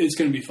 it's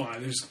going to be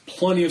fine. There's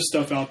plenty of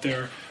stuff out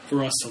there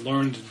for us to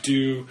learn, to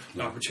do,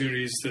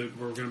 opportunities that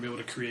we're going to be able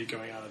to create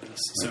going out of this.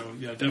 So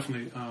yeah,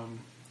 definitely.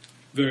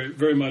 Very,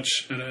 very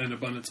much an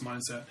abundance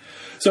mindset.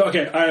 So,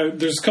 okay,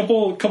 there's a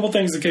couple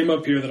things that came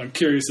up here that I'm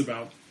curious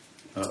about.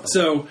 Uh-oh.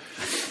 So,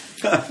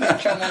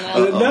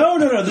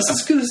 no, this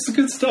is good. This is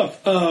good stuff.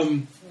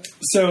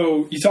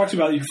 So, you talked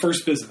about your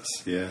first business,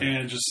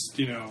 and just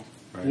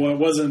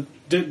what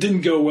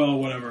didn't go well,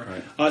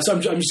 whatever. Right. So,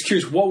 I'm just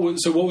curious. What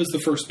was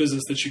the first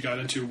business that you got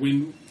into?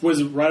 When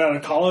was it? Right out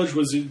of college?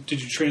 Did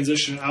you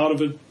transition out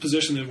of a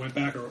position and went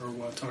back, or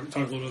what? Talk a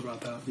little bit about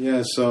that.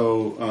 Yeah.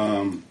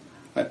 So.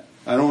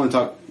 I don't want to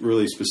talk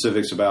really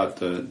specifics about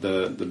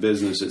the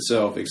business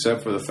itself,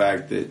 except for the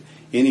fact that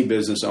any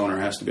business owner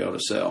has to be able to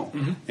sell.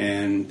 Mm-hmm.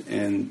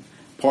 And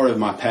part of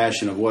my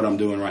passion of what I'm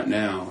doing right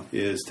now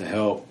is to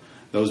help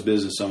those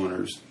business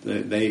owners.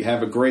 They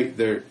have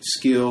their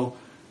skill,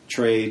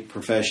 trade,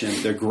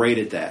 profession. They're great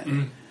at that.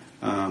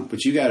 Mm-hmm.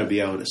 But you got to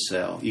be able to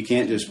sell. You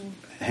can't just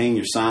hang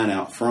your sign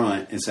out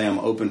front and say I'm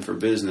open for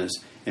business,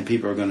 and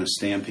people are going to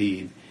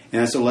stampede.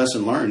 And that's a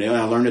lesson learned.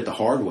 I learned it the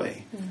hard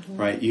way,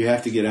 right? You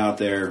have to get out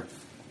there.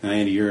 Now,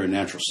 Andy, you're a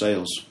natural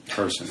sales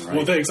person, right?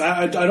 Well, thanks.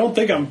 I don't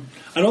think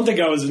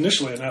I was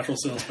initially a natural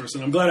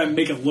salesperson. I'm glad I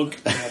make it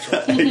look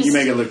natural. You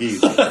make it look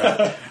easy,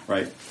 right?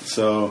 Right.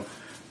 So,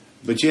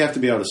 but you have to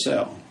be able to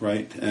sell,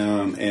 right?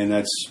 And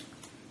that's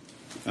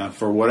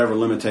for whatever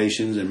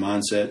limitations and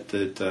mindset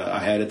that I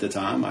had at the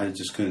time. I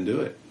just couldn't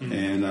do it,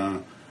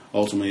 and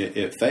ultimately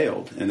it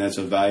failed. And that's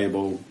a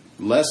valuable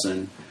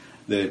lesson.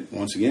 That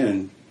once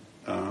again.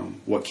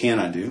 What can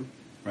I do,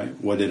 right?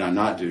 What did I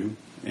not do?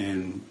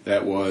 And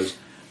that was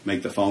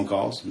make the phone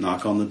calls,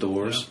 knock on the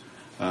doors,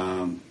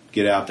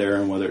 get out there,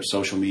 and whether it's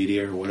social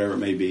media or whatever it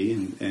may be,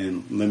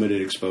 and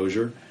limited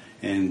exposure,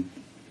 and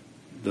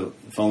the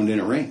phone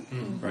didn't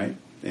ring, right?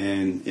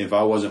 And if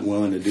I wasn't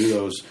willing to do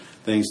those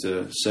things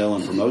to sell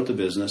and promote the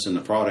business and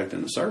the product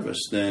and the service,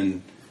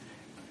 then,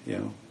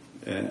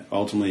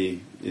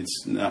 ultimately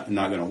it's not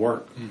going to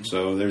work.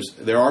 So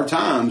there are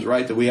times,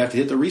 right, that we have to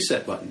hit the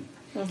reset button.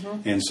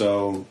 And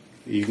so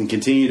you can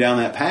continue down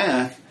that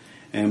path,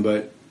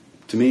 but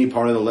to me,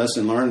 part of the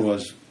lesson learned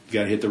was you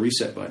got to hit the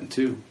reset button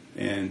too,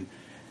 and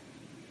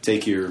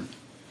take your,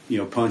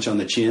 punch on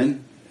the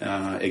chin,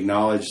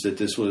 acknowledge that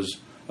this was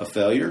a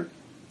failure.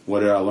 What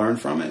did I learn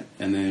from it,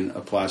 and then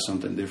apply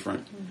something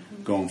different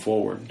going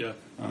forward. Yeah.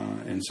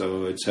 And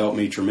so it's helped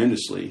me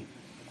tremendously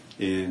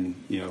in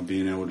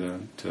being able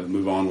to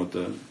move on with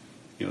the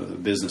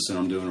business that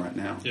I'm doing right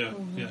now. Yeah,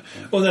 yeah.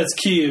 Well, that's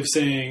key of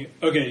saying,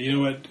 okay, you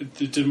know what,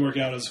 it didn't work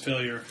out as a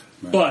failure,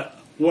 but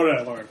what did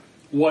I learn?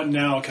 What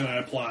now can I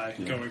apply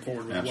going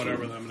forward with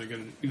whatever that I'm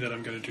going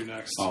to do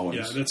next? Always.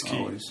 Yeah, that's key.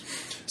 Always.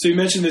 So you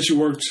mentioned that you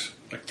worked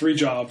like 3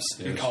 jobs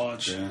in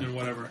college and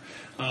whatever,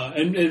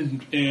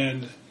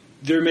 and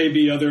there may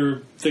be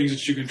other things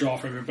that you can draw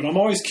from it, but I'm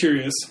always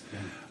curious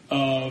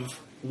of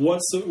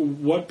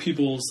what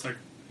people's like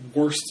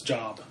worst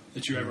job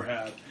that you ever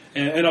had.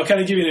 And I'll kind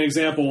of give you an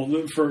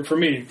example. For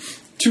me,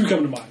 2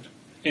 come to mind,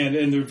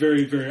 and they're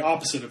very, very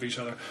opposite of each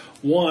other.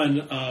 One,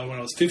 when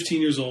I was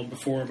 15 years old,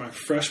 before my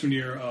freshman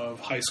year of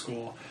high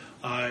school,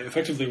 I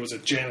effectively was a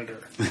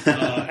janitor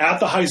at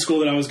the high school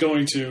that I was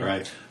going to.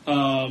 Right.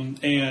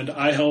 And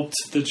I helped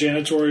the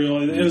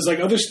janitorial, and it was like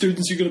other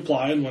students you could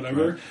apply and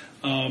whatever. Right.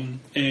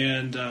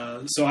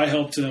 So I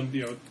helped them,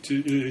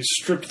 to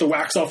strip the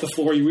wax off the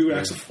floor. You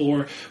wax the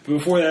floor, but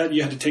before that,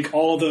 you had to take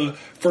all the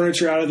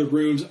furniture out of the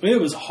rooms. I mean,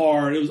 it was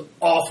hard. It was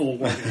awful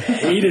work. I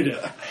hated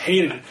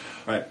it.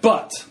 Right.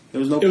 But there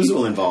was no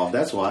people involved.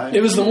 That's why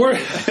it was the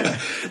worst.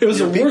 It was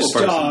the worst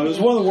job. It was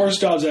one of the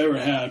worst jobs I ever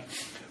had.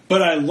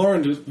 But I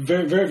learned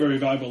very, very, very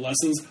valuable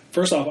lessons.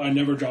 First off, I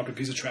never dropped a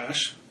piece of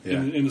trash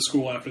in the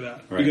school after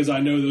that because I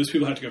know those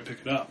people had to go pick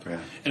it up. Right.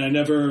 And I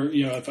never,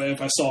 if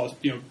I saw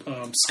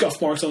scuff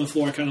marks on the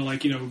floor, I kind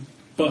of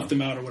buffed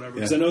them out or whatever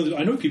because I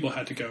know people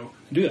had to go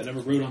and do that. I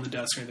never wrote on the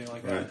desk or anything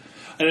like that.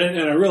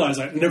 And I realized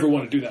I never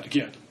want to do that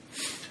again.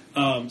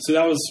 So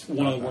that was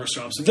one of the worst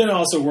jobs. And then I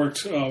also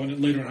worked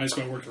later in high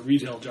school. I worked a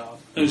retail job.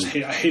 I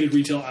hated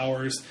retail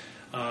hours.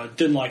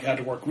 Didn't like had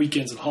to work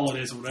weekends and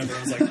holidays or whatever.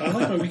 I was like, I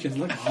like my weekends, I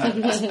like my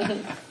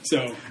holidays.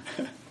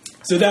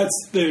 So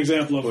that's the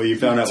example of. Well, you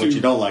found out what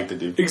you don't like to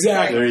do.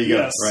 Exactly. There you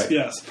go. Yes, right.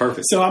 Yes.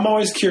 Perfect. So I'm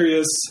always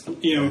curious.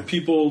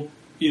 People.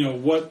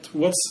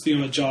 What's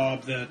a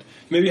job that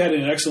maybe had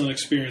an excellent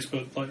experience,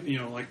 but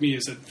like me,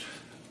 is that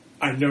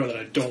I know that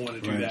I don't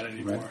want to do that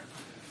anymore.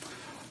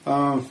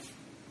 Right.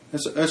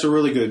 That's a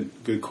really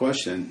good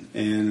question,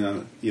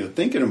 and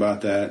thinking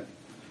about that,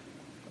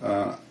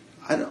 I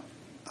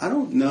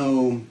don't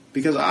know,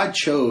 because I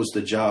chose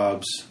the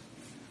jobs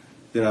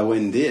that I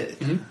went and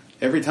did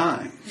every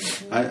time.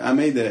 I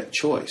made that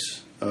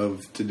choice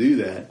to do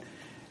that,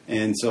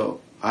 and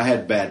so I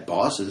had bad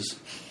bosses,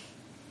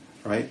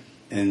 right?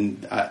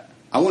 And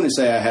I wouldn't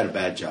say I had a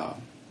bad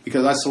job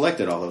because I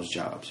selected all those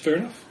jobs. Fair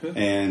enough. Yeah.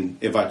 And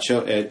if I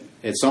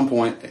at some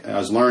point I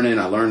was learning,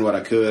 I learned what I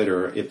could,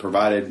 or it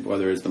provided,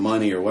 whether it's the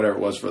money or whatever it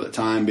was for the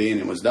time being,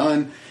 it was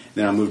done.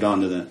 Then I moved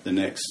on to the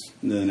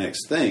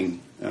next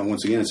thing.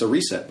 Once again, it's a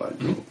reset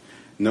button.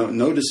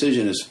 No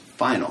decision is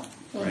final,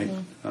 right?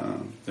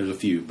 There's a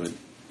few, but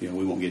we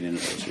won't get into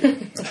those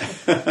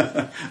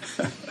here.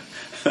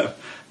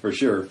 For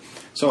sure.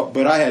 So,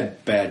 but I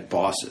had bad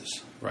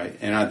bosses, right?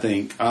 And I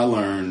think I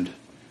learned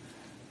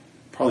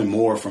probably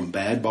more from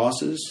bad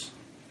bosses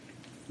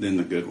than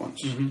the good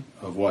ones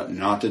of what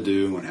not to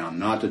do and how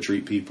not to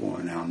treat people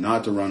and how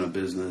not to run a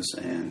business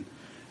and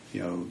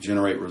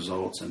generate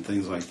results and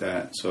things like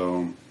that.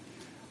 So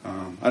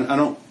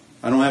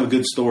I don't have a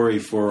good story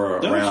for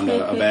around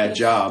a bad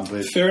job,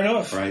 but fair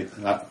enough, right?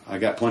 I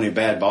got plenty of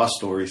bad boss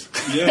stories.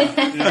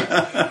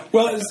 Yeah.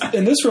 Well,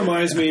 and this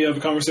reminds me of a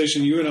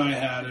conversation you and I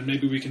had, and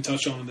maybe we can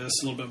touch on this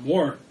a little bit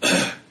more.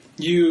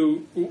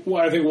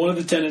 I think one of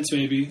the tenets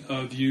maybe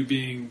of you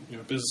being a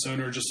business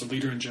owner or just a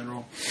leader in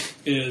general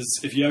is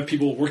if you have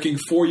people working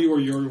for you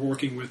or you're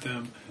working with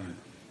them,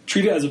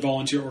 treat it as a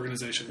volunteer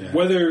organization. Yeah.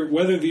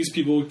 Whether these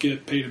people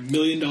get paid $1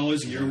 million a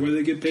year or whether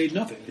they get paid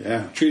nothing,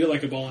 treat it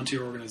like a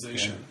volunteer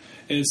organization.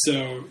 Yeah. And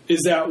so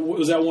was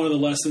that one of the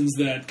lessons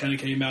that kind of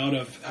came out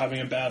of having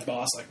a bad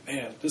boss? Like,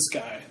 man, this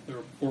guy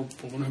or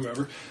woman,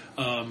 whoever,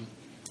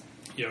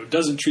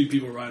 doesn't treat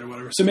people right or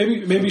whatever. So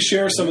maybe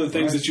share some of the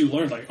things that you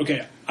learned. Like,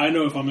 okay, I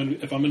know if I'm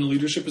in a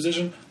leadership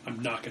position,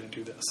 I'm not going to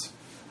do this.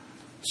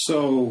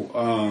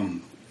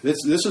 So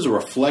this is a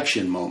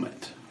reflection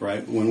moment,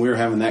 right? When we were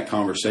having that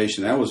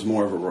conversation, that was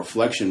more of a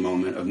reflection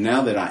moment of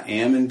now that I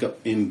am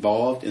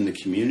involved in the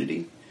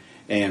community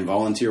and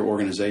volunteer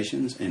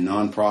organizations and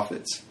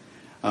nonprofits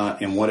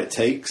and what it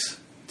takes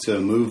to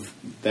move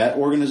that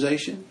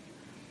organization.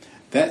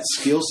 That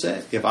skill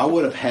set, if I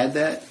would have had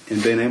that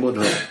and been able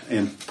to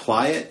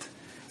apply it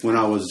when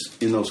I was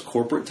in those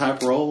corporate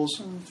type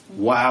roles,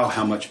 wow,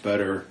 how much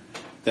better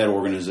that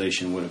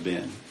organization would have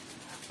been.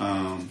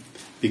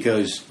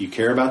 Because you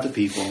care about the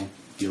people,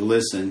 you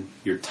listen,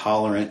 you're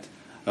tolerant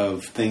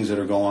of things that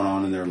are going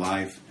on in their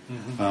life.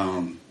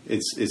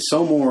 It's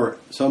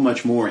so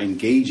much more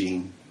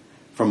engaging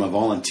from a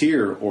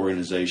volunteer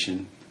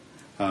organization,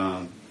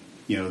 than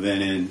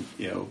in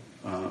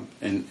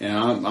and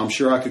I'm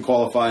sure I could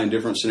qualify in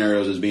different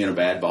scenarios as being a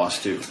bad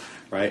boss too,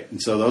 right?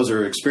 And so those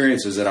are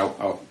experiences that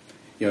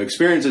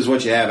experience is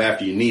what you have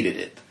after you needed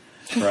it,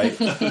 right?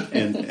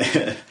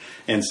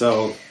 and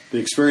so the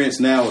experience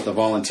now with the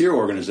volunteer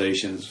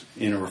organizations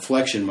in a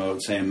reflection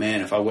mode, saying,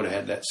 man, if I would have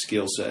had that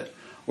skill set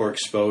or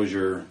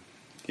exposure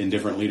in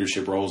different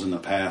leadership roles in the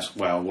past,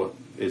 wow,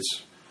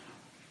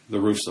 the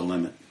roof's the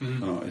limit.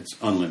 It's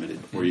unlimited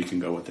where you can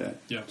go with that.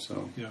 Yeah.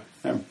 So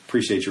I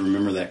appreciate you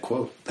remember that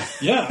quote.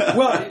 Yeah.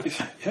 Well,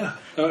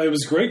 it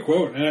was a great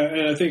quote,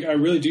 and I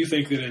really do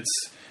think that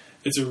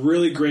it's a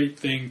really great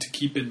thing to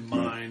keep in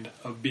mind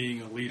of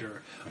being a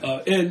leader,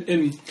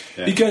 and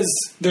because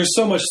there's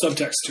so much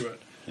subtext to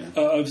it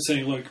of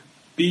saying, look,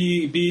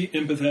 be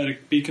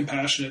empathetic, be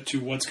compassionate to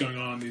what's going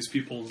on in these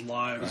people's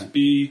lives,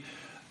 be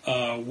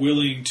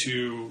willing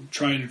to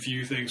try and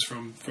view things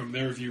from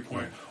their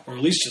viewpoint, or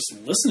at least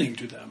just listening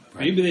to them.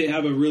 Maybe they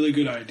have a really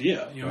good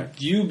idea.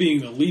 You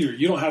being the leader,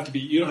 you don't have to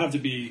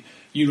be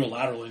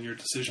unilateral in your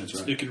decisions.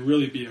 It can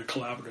really be a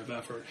collaborative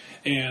effort,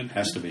 and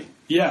has to be.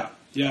 Yeah.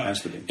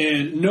 Has to be.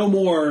 And no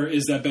more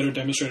is that better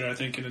demonstrated, I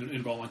think,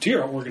 in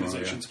volunteer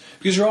organizations,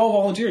 because you're all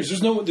volunteers.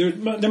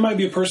 There might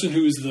be a person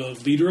who is the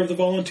leader of the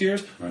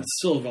volunteers, but it's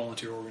still a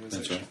volunteer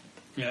organization. That's right.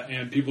 Yeah,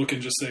 and people can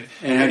just say...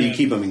 And how do you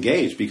keep them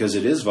engaged? Because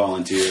it is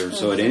volunteer,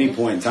 so at any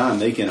point in time,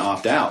 they can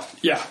opt out.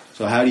 Yeah.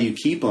 So how do you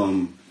keep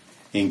them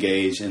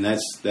engaged? And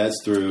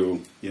that's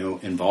through,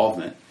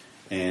 involvement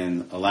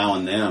and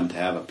allowing them to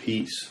have a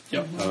piece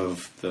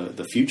of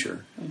the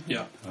future.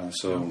 Yeah.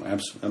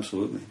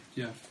 Absolutely.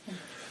 Yeah.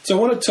 So I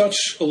want to touch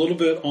a little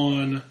bit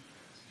on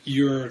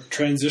your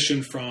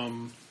transition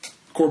from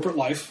corporate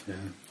life,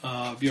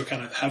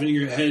 kind of having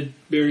your head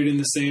buried in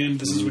the sand.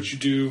 This is what you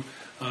do,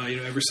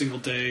 every single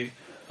day.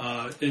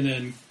 And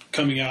then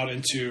coming out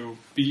into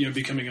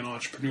becoming an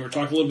entrepreneur.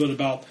 Talk a little bit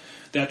about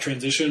that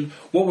transition.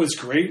 What was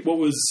great? What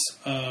was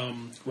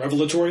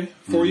revelatory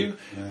for you?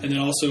 Yeah. And then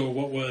also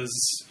what was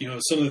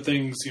some of the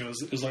things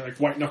is like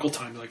white knuckle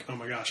time. Like, oh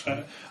my gosh,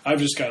 I've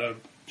just got to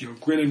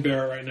grin and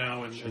bear it right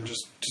now and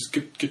just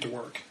get to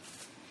work.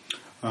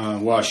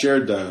 Well, I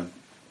shared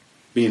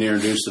being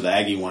introduced to the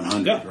Aggie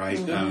 100, right?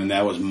 And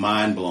that was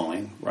mind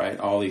blowing, right?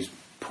 All these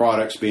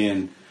products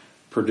being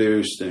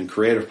produced and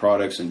creative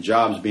products and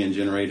jobs being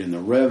generated and the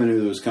revenue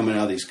that was coming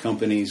out of these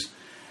companies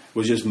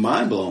was just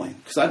mind-blowing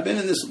because I'd been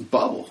in this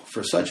bubble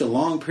for such a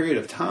long period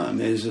of time.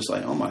 It was just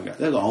like, oh my God,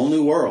 there's a whole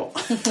new world.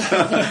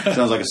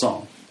 Sounds like a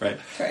song, right?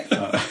 Right.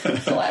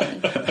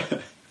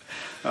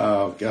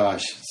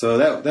 gosh. So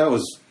that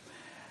was,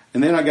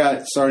 and then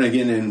I started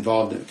getting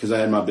involved because I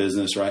had my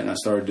business, right? And I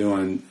started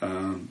doing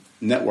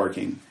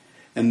networking.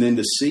 And then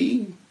to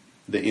see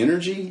the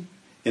energy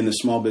in the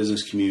small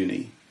business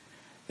community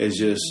is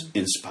just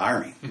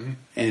inspiring. Mm-hmm.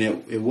 And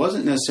it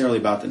wasn't necessarily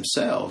about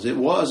themselves. It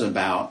was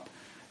about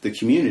the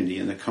community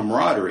and the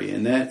camaraderie.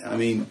 And that, I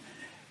mean,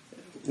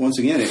 once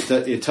again,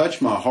 it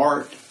touched my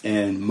heart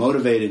and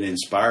motivated and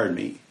inspired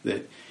me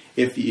that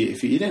if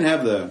you didn't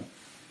have the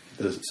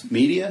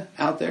media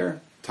out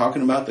there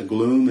talking about the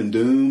gloom and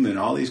doom and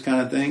all these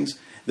kind of things,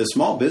 the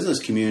small business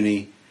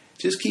community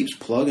just keeps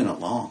plugging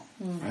along,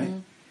 mm-hmm. right?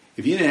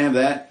 If you didn't have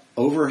that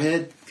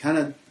overhead kind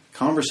of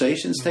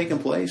conversations taking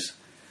place,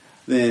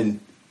 then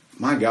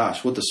my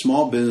gosh, what the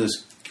small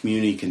business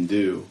community can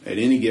do at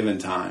any given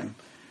time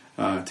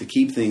to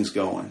keep things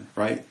going,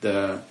 right?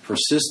 The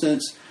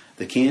persistence,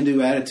 the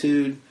can-do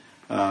attitude,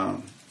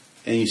 and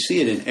you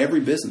see it in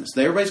every business.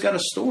 Everybody's got a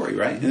story,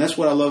 right? And that's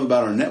what I love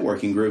about our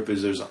networking group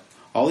is there's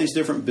all these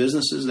different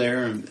businesses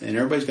there, and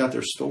everybody's got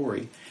their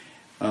story.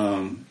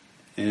 And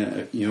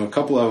a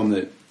couple of them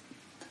that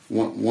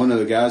one of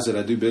the guys that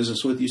I do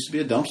business with used to be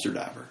a dumpster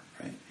diver.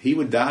 Right? He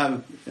would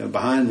dive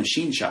behind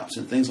machine shops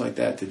and things like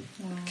that to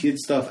kid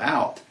stuff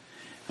out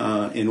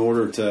in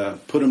order to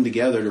put them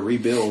together to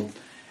rebuild.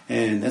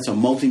 And that's a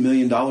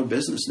multi-million-dollar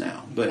business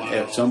now. But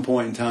at some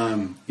point in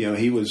time,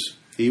 he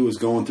was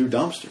going through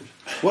dumpsters.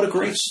 What a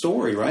great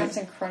story, right? That's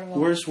incredible.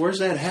 Where's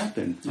that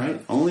happen,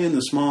 right? Only in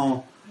the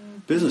small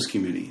business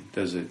community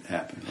does it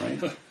happen,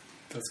 right?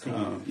 That's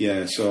cool.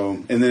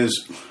 So, and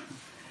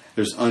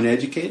there's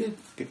uneducated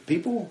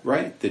people,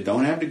 right, that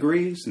don't have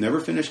degrees, never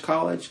finished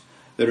college,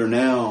 that are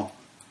now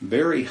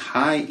very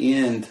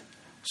high-end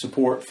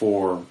support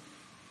for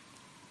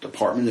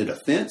Department of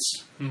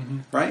Defense, mm-hmm.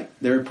 right?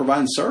 They're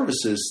providing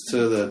services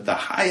to the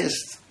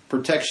highest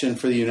protection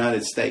for the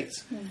United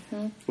States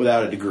mm-hmm.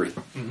 without a degree.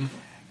 Mm-hmm.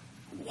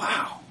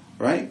 Wow,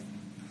 right?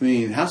 I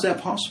mean, how's that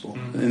possible?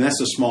 Mm-hmm. And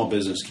that's a small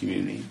business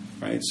community,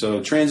 right?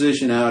 So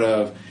transition out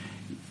of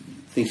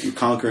think you're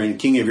conquering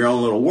king of your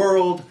own little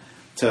world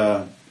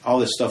to all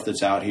this stuff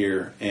that's out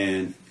here,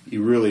 and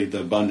you really,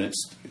 the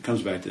abundance, it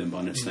comes back to the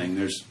abundance mm-hmm. thing.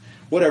 There's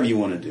whatever you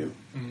want to do.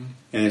 Mm-hmm.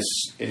 And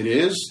it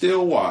is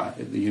still why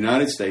the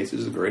United States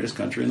is the greatest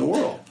country in the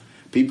world.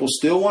 People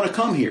still want to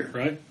come here.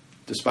 Right.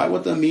 Despite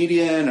what the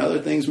media and other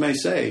things may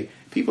say,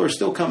 people are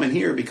still coming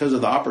here because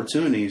of the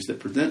opportunities that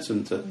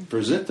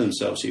present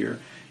themselves here.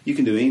 You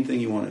can do anything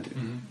you want to do.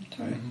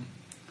 Mm-hmm. Right? Mm-hmm.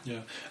 Yeah.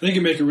 I think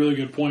you make a really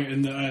good point,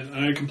 and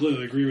I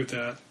completely agree with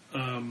that,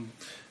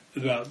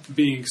 about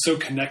being so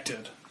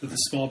connected, that the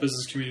small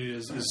business community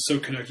is so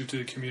connected to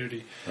the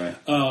community. Right.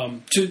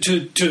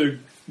 To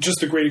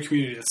just the greater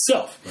community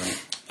itself.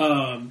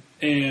 Right.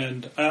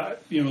 And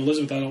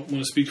Elizabeth, I don't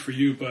want to speak for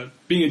you, but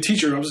being a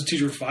teacher, I was a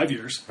teacher for 5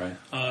 years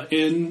right.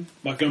 In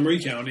Montgomery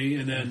County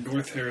and then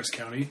North Harris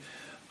County.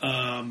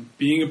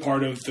 Being a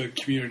part of the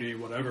community,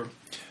 whatever,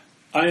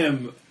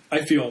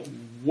 I feel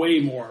way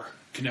more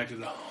connected,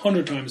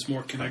 100 times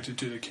more connected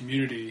to the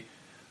community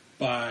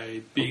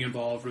by being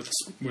involved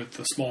with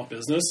the small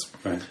business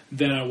right.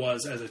 than I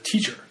was as a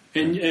teacher.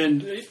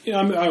 And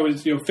I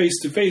was face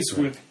to face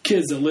with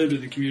kids that lived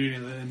in the community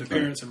and the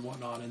parents and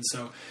whatnot, and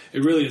so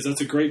it really is.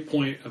 That's a great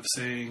point of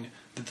saying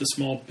that the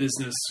small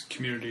business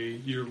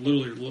community, you're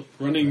literally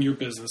running your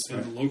business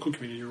in the local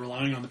community. You're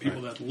relying on the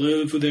people that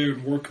live there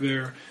and work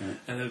there,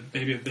 and that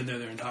maybe have been there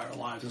their entire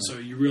lives. And so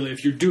you really,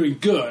 if you're doing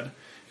good,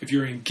 if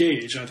you're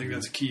engaged, I think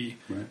that's a key.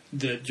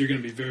 That you're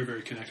going to be very,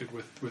 very connected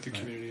with the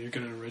community. You're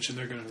going to enrich, and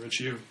they're going to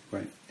enrich you.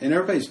 Right, and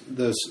everybody's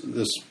this,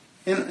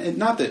 and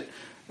not that.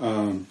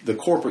 The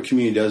corporate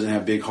community doesn't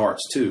have big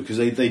hearts too, because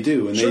they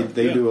do, and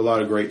they do a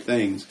lot of great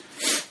things.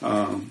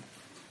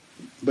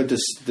 But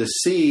to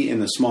see in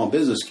the small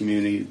business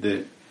community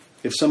that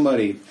if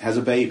somebody has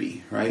a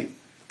baby, right,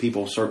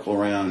 people circle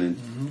around in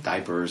mm-hmm.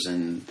 diapers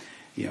and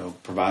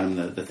provide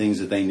them the things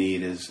that they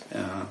need,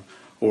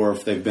 or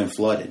if they've been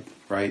flooded,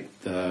 right,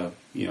 and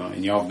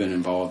y'all have been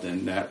involved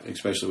in that,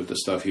 especially with the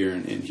stuff here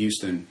in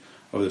Houston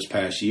over this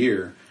past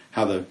year,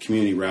 how the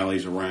community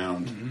rallies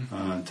around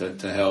mm-hmm.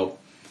 To help.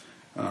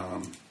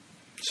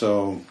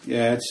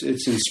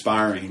 It's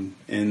inspiring,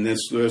 and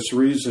that's the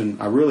reason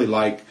I really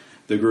like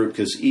the group,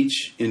 because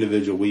each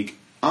individual week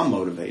I'm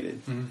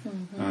motivated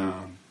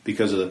mm-hmm.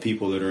 Because of the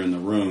people that are in the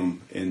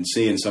room and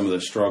seeing some of the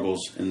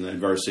struggles and the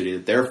adversity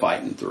that they're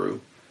fighting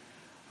through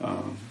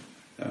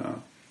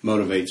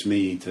motivates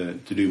me to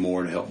do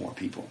more to help more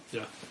people.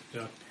 Yeah.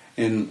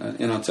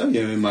 And I'll tell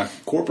you, in my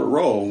corporate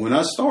role, when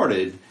I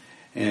started.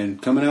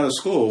 And coming out of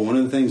school, one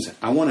of the things,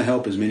 I want to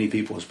help as many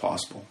people as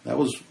possible. That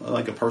was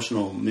like a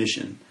personal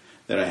mission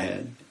that I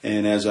had.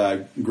 And as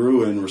I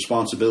grew in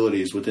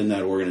responsibilities within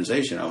that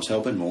organization, I was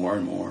helping more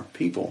and more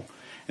people.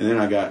 And then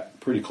I got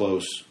pretty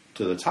close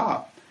to the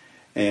top.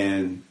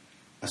 And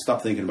I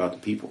stopped thinking about the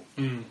people.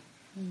 Mm.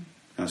 And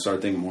I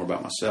started thinking more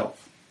about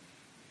myself.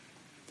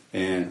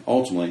 And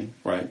ultimately,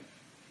 right,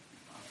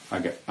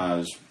 I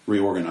was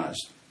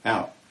reorganized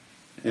out.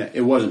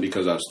 It wasn't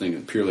because I was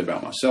thinking purely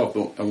about myself,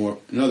 but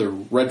another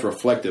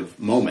retroflective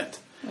moment,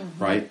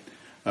 mm-hmm. right?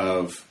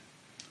 of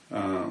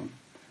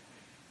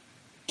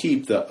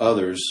keep the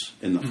others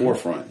in the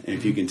forefront. And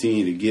if you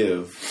continue to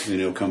give, then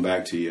it'll come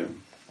back to you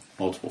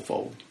multiple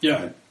fold.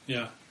 Yeah, right?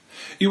 yeah.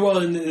 Well,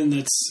 and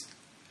it's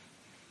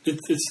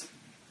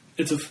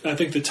I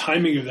think the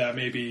timing of that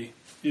maybe,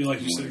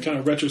 like you said, kind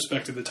of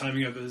retrospective, the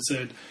timing of it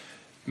said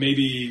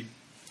maybe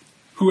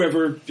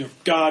whoever,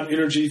 God,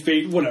 energy,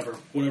 fate,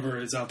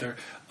 whatever is out there.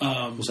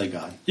 We'll say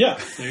God. Yeah,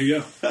 there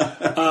you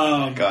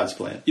go. God's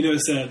plan.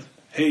 Said,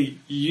 hey,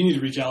 you need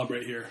to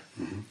recalibrate here.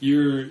 Mm-hmm.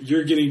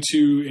 You're getting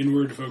too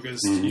inward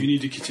focused. Mm-hmm. You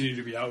need to continue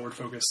to be outward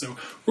focused. So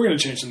we're going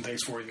to change some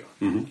things for you.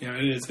 Mm-hmm.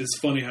 And it's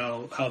funny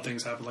how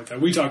things happen like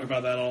that. We talk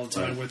about that all the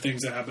time with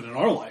things that happen in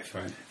our life.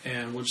 Right.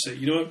 And we'll just say,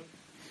 you know what?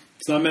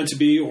 It's not meant to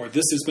be, or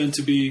this is meant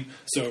to be.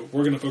 So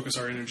we're going to focus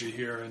our energy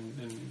here.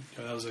 And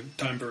that was a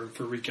time for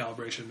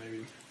recalibration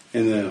maybe.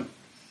 And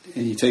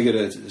you take it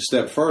a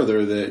step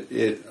further, that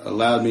it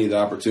allowed me the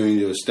opportunity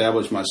to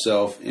establish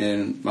myself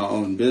in my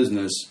own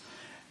business,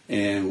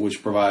 and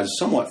which provides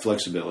somewhat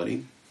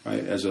flexibility,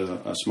 right? As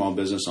a small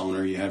business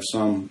owner, you have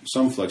some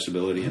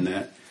flexibility in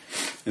that.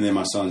 And then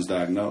my son's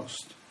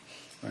diagnosed,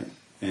 right?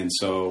 And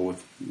so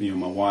with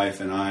my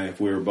wife and I, if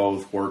we were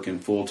both working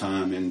full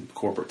time in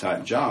corporate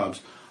type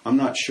jobs, I'm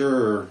not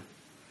sure.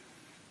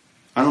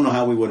 I don't know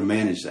how we would have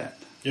managed that.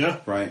 Yeah,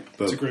 right.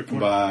 But that's a great point.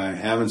 By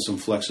having some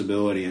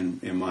flexibility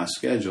in my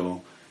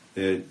schedule,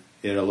 it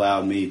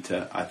allowed me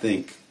to, I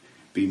think,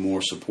 be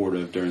more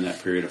supportive during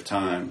that period of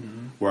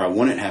time, where I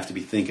wouldn't have to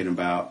be thinking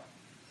about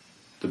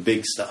the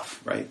big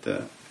stuff, right?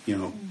 But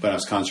I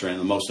was concentrating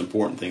on the most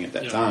important thing at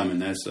that time,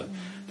 and that's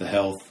the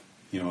health,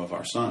 of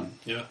our son.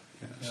 Yeah.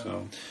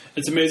 So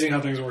it's amazing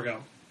how things work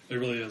out. It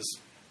really is.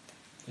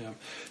 Yeah.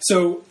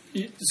 So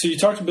you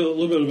talked a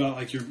little bit about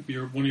like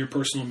your one of your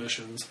personal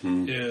missions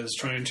is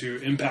trying to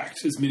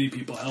impact as many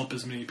people, help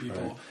as many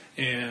people,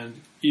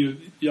 and you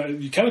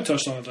kind of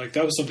touched on it. Like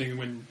that was something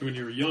when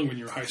you were young, when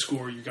you were high school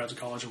or you got to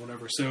college or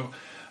whatever. So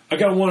I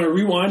kind of want to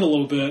rewind a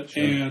little bit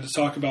and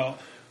talk about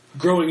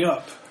growing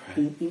up.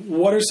 Right.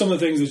 What are some of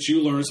the things that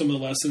you learned? Some of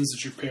the lessons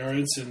that your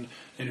parents and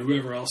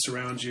whoever else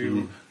around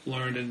you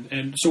learned,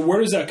 and so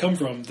where does that come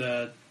from?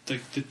 That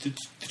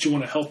you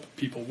want to help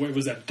people? What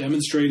was that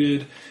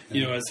demonstrated?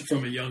 As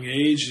from a young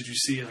age, did you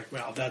see like,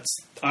 wow,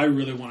 I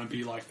really want to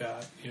be like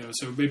that?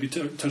 So maybe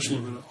touch a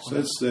little bit on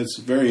that. That's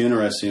very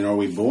interesting. Are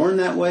we born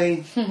that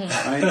way,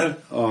 right?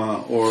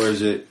 Or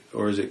is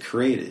it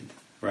created,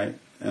 right,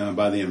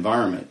 by the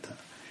environment?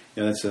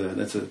 That's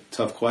a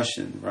tough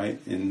question, right?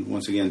 And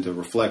once again, to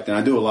reflect, and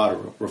I do a lot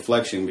of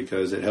reflection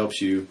because it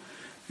helps you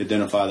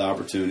identify the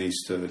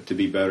opportunities to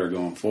be better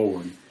going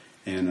forward.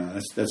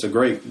 And that's a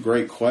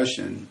great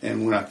question.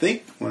 And when I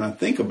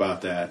think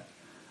about that,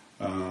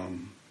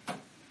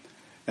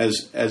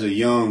 as a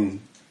young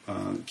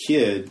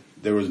kid,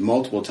 there was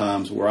multiple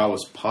times where I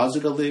was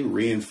positively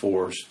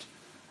reinforced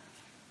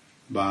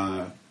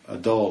by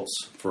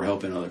adults for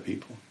helping other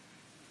people,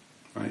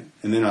 right?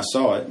 And then I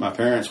saw it. My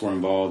parents were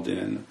involved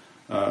in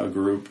a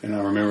group, and I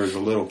remember as a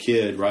little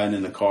kid riding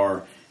in the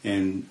car,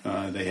 and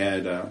they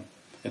had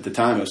at the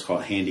time it was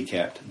called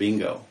handicapped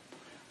bingo.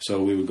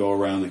 So we would go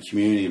around the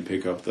community and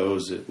pick up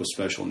those with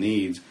special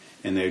needs,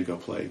 and they'd go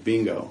play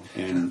bingo.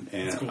 And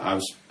cool.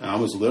 I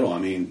was little. I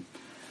mean,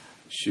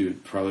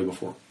 probably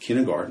before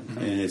kindergarten.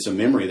 Mm-hmm. And it's a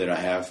memory that I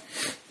have.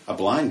 A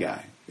blind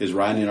guy is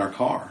riding in our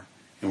car,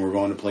 and we're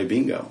going to play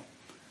bingo,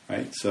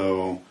 right?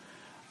 So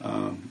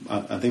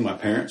I think my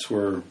parents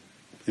were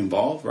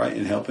involved, right,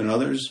 in helping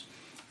others.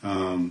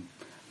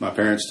 My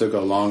parents took a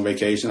long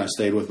vacation. I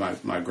stayed with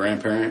my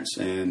grandparents,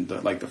 and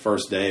the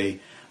first day,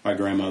 my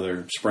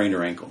grandmother sprained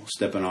her ankle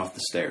stepping off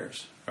the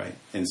stairs, right?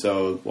 And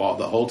so while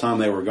the whole time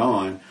they were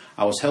gone,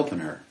 I was helping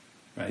her,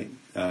 right?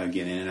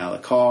 Getting in and out of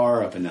the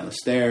car, up and down the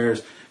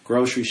stairs,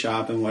 grocery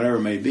shopping, whatever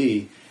it may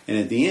be. And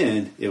at the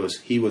end,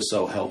 he was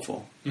so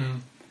helpful. Mm-hmm.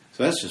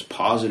 So that's just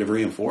positive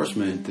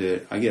reinforcement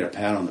that I get a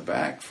pat on the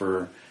back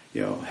for,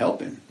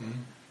 helping.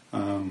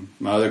 Mm-hmm.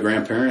 My other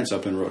grandparents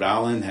up in Rhode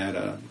Island had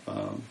a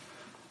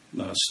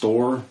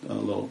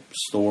little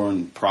store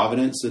in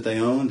Providence that they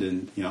owned,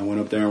 and I went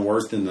up there and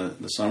worked in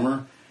the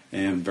summer,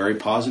 and very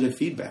positive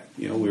feedback.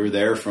 We were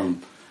there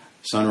from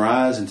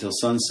sunrise until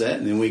sunset,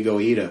 and then we go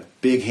eat a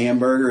big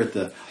hamburger at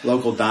the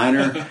local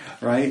diner,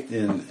 right?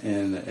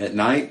 And at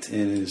night,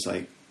 and it's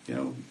like,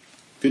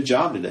 good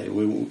job today.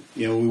 We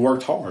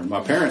worked hard. My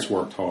parents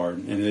worked hard,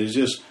 and it was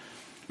just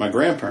my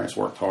grandparents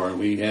worked hard.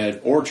 We had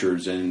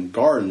orchards and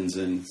gardens,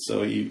 and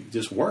so you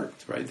just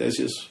worked, right? That's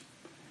just.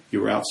 You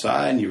were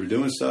outside and you were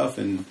doing stuff,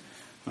 and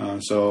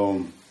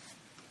so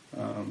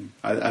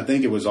I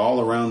think it was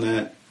all around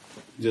that,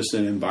 just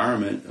an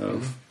environment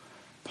of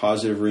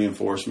positive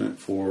reinforcement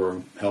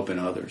for helping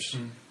others,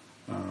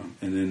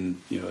 and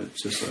then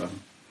it's just a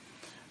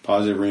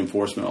positive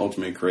reinforcement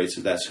ultimately creates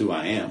that's who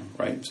I am,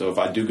 right? So if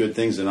I do good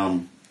things, then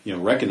I'm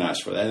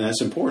recognized for that, and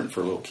that's important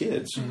for little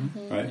kids,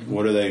 right?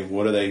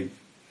 Mm-hmm.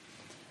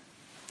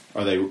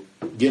 Are they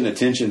getting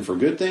attention for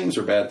good things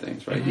or bad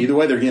things, right? Mm-hmm. Either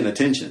way, they're getting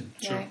attention,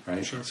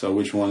 right? Sure. So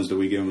which ones do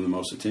we give them the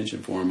most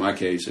attention for? In my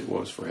case, it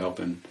was for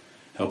helping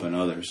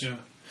others. Yeah.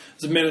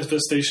 it's a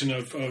manifestation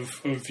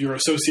of your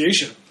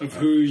association of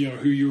who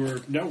you were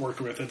networked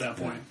with at that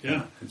point.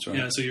 Yeah, that's right.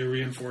 Yeah, so you're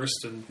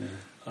reinforced, and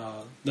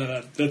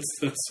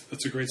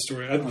that's a great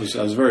story. I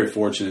was very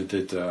fortunate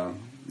that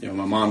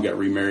my mom got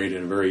remarried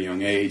at a very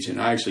young age,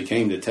 and I actually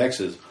came to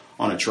Texas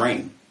on a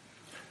train.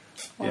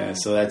 Wow. Yeah,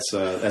 so that's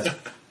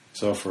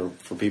so for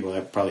people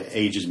that probably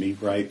ages me,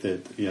 right?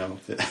 That yeah,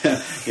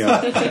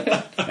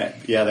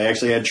 they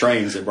actually had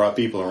trains that brought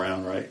people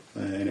around, right?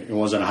 And it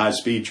wasn't a high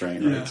speed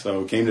train, right? Yeah.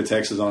 So came to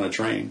Texas on a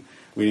train.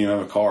 We didn't even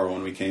have a car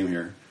when we came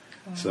here.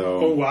 Wow.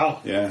 So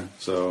wow, yeah.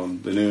 So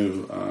the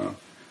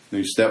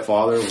new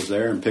stepfather was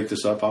there and picked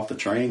us up off the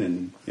train,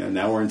 and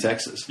now we're in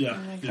Texas. Yeah,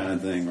 kind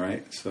of thing,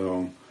 right?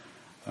 So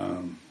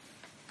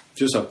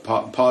just a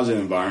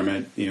positive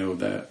environment,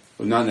 that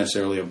was not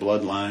necessarily a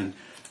bloodline.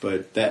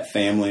 But that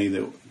family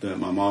that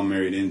my mom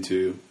married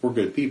into were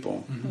good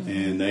people,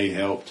 and they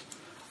helped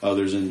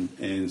others, and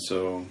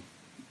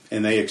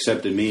they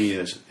accepted me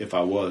as if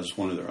I was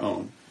one of their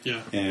own.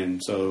 Yeah.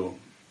 And so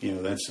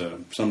that's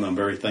something I'm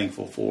very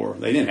thankful for.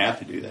 They didn't have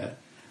to do that,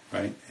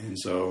 right? And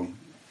so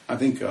I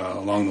think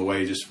along the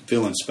way, just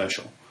feeling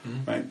special,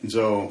 right? And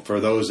so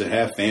for those that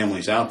have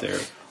families out there,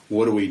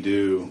 what do we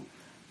do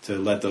to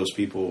let those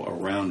people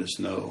around us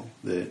know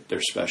that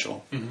they're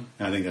special? And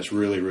I think that's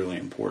really, really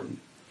important.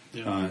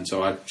 Yeah. And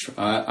so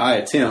I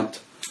attempt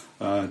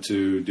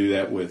to do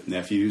that with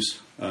nephews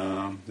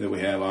that we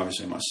have.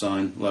 Obviously, my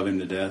son, love him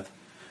to death,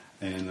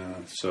 and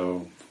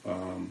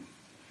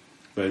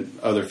but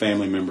other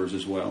family members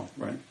as well,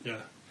 right?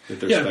 Yeah, that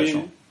they're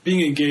special.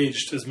 Being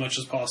engaged as much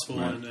as possible,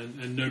 right.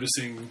 and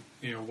noticing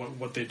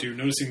what they do,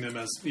 noticing them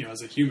as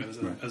as a human,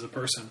 as a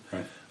person.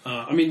 Right.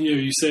 I mean,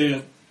 you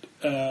say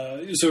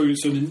it. So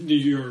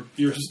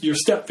your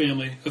step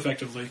family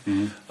effectively.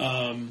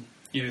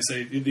 You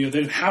say they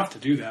didn't have to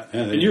do that,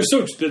 yeah, and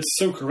that's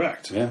so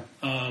correct. Yeah.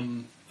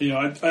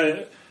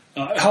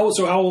 How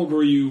old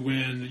were you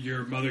when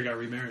your mother got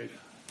remarried?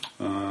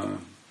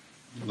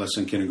 Less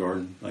than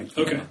kindergarten, like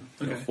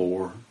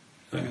 4.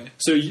 Okay.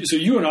 So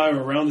you and I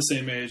were around the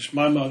same age.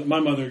 My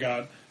mother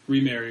got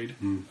remarried,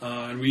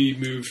 and we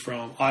moved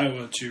from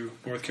Iowa to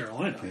North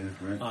Carolina.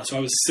 Yeah, right. So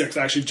I was 6.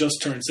 I actually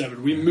just turned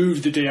 7. We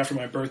moved the day after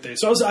my birthday.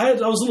 So I was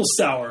a little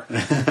sour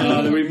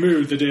that we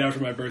moved the day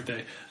after my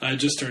birthday. I had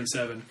just turned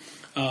 7.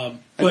 I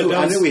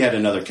knew we had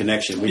another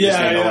connection. We just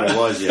didn't know what it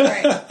was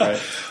yet. Right.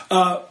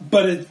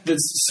 But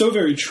that's so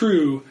very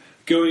true.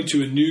 Going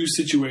to a new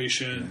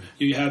situation,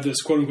 you have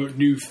this quote unquote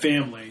new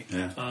family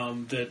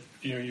that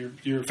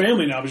your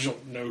family now, but you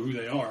don't know who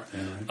they are,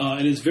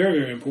 and it's very,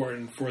 very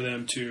important for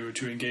them to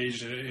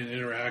engage and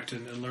interact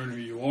and learn who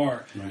you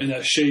are, and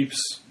that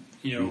shapes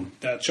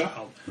that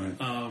child. Right.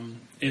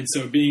 And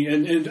so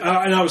and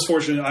I was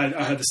fortunate.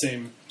 I had the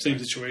same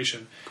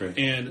situation. Great.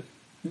 And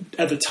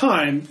at the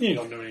time, you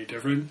don't know any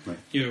different, right.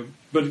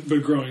 But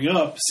growing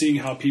up, seeing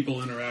how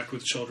people interact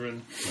with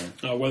children,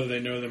 right. Whether they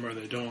know them or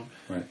they don't,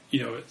 right.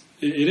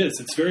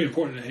 It's very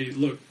important. Hey,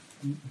 look,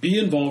 be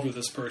involved with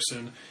this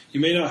person.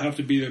 You may not have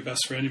to be their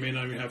best friend. You may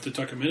not even have to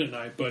tuck them in at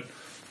night, but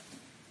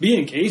be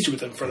engaged with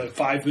them for the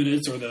 5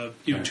 minutes or the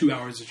 2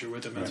 hours that you're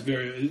with them. It's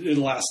it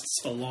lasts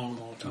a long,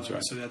 long time. That's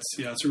right.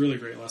 So it's a really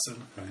great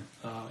lesson. Right.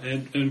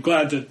 And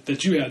glad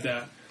that you had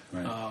that.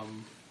 Right.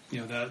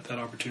 That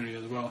opportunity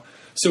as well.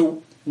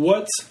 So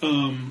what?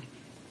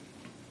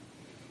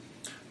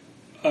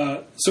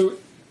 So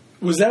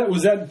was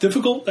that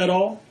difficult at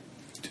all?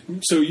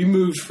 So you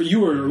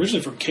were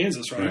originally from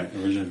Kansas, right? Right,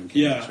 originally from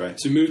Kansas, right.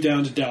 So you moved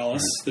down to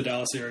Dallas, the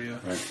Dallas area.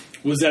 Right.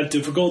 Was that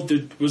difficult?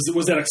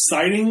 Was that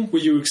exciting? Were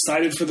you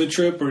excited for the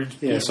trip? Or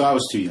yeah, so I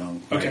was too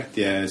young. Right? Okay.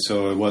 Yeah,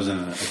 so it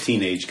wasn't a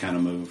teenage kind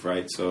of move,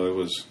 right? So it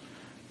was.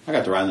 I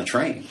got to ride on the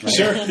train. Right?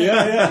 Sure.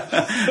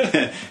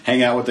 Yeah.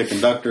 Hang out with the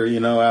conductor,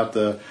 out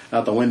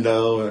the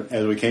window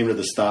as we came to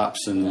the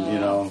stops, and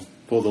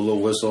pull the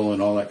little whistle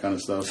and all that kind of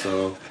stuff.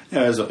 So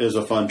yeah, it was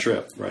a fun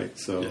trip, right?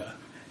 So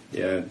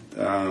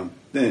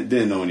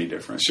didn't know any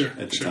different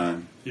at the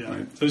time. Yeah.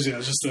 Right? So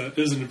it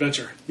was an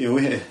adventure. Yeah,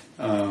 we had.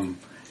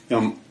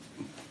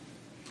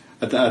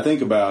 I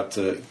think about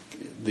the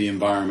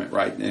environment,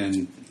 right,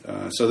 and.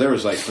 So there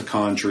was like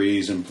pecan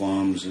trees and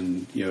plums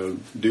and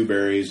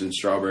dewberries and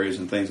strawberries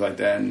and things like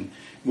that. And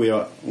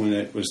when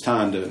it was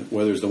time to,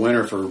 whether it's the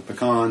winter for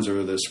pecans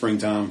or the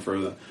springtime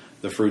for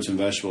the fruits and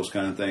vegetables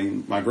kind of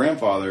thing, my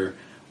grandfather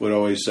would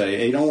always say,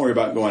 "Hey, don't worry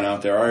about going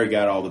out there. I already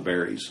got all the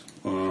berries,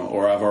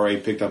 or I've already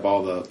picked up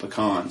all the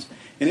pecans."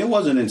 And it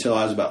wasn't until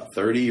I was about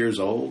 30 years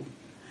old,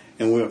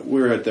 and we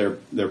were at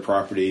their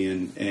property,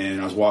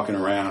 and I was walking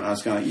around. And I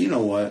was kind of like, you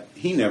know what?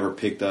 He never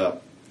picked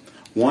up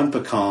one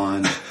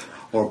pecan.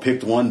 Or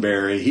picked one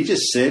berry. He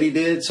just said he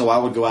did, so I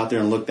would go out there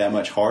and look that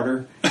much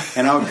harder.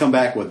 And I would come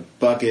back with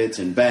buckets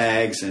and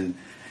bags, and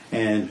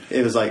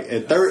it was like,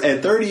 at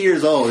 30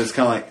 years old, it's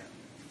kind of like,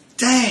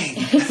 dang,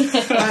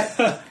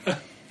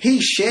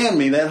 he shammed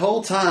me that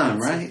whole time,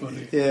 right? So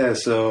funny. Yeah,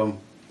 so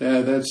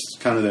that's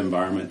kind of the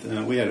environment.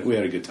 We had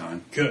a good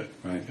time. Good.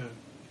 Right. Good.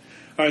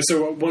 All right,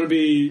 so I want to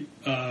be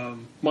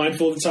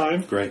mindful of the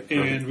time. Great.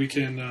 And we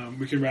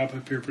can wrap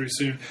up here pretty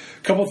soon.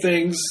 A couple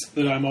things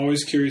that I'm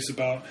always curious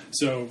about.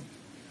 So,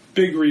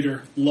 big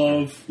reader,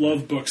 love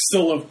books,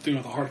 still love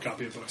the hard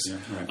copy of books. Yeah,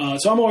 right.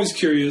 So I'm always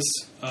curious.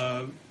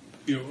 A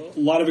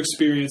lot of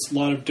experience, a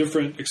lot of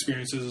different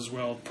experiences as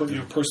well,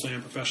 personally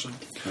and professionally.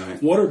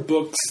 Right. What are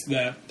books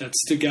that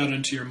stick out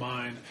into your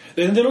mind?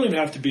 And they don't even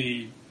have to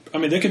be. I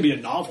mean, they could be a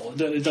novel.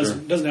 It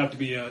doesn't have to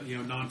be a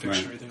nonfiction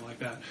right. or anything like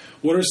that.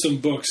 What are some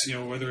books,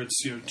 whether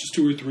it's just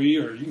 2 or 3,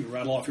 or you can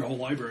rattle off your whole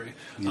library,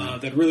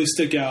 that really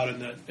stick out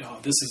and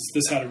that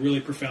this had a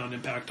really profound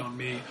impact on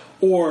me,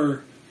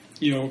 or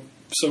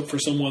so for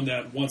someone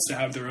that wants to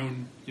have their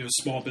own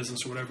small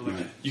business or whatever,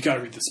 like you got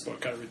to read this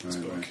book. Got to read this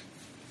book. Right.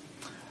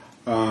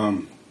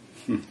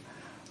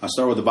 I'll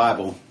start with the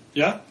Bible.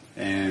 Yeah,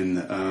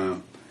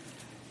 and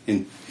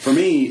for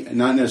me,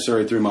 not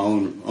necessarily through my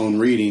own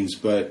readings,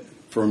 but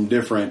from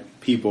different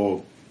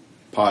people,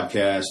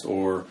 podcasts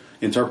or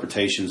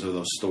interpretations of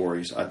those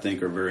stories, I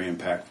think are very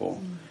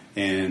impactful,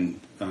 and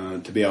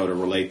to be able to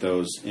relate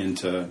those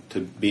into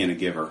being a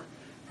giver,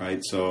 right?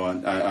 So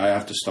I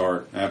have to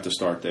start.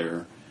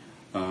 There,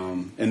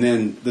 and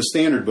then the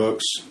standard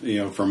books,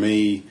 for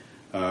me,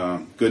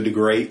 Good to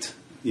Great,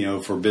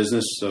 for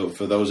business. So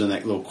for those in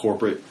that little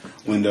corporate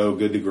window,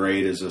 Good to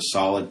Great is a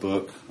solid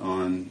book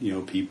on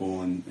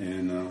people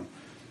and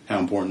how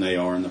important they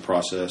are in the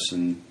process,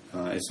 and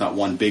it's not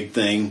one big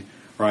thing,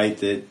 right?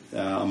 That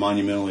a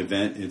monumental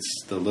event.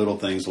 It's the little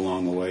things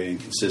along the way, and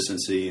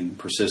consistency and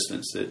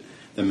persistence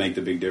that make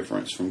the big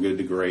difference. From Good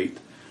to Great,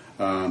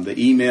 the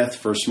E-Myth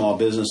for small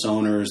business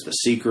owners, The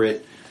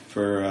Secret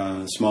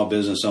for small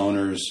business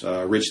owners,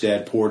 Rich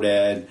Dad Poor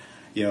Dad.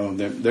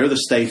 They're the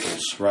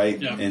staples,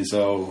 right? Yeah. And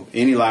so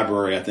any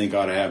library, I think,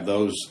 ought to have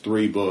those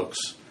 3 books,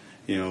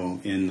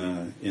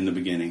 in the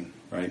beginning,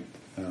 right?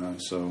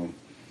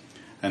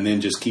 And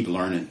then just keep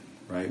learning,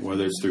 right?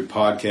 Whether it's through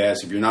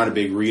podcasts. If you're not a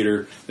big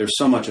reader, there's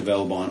so much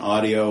available on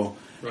audio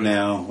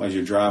now. As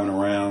you're driving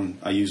around,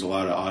 I use a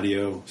lot of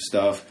audio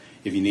stuff.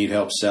 If you need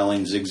help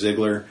selling, Zig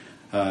Ziglar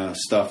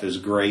stuff is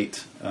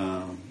great.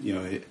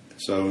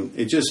 So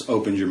it just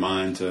opens your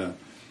mind to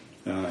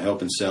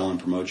help and sell and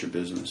promote your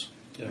business.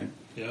 Yeah, right?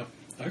 Yeah,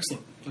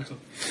 excellent.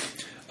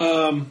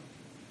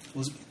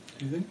 Elizabeth,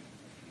 anything?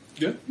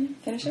 Good.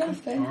 Finish it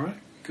off. Good. All right,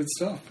 good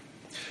stuff.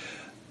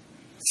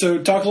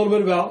 So, talk a little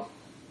bit about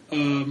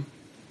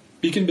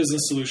Beacon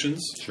Business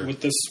Solutions. Sure.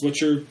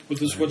 What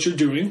you're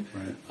doing.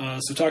 Right.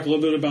 So, talk a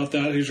little bit about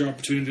that. Here's your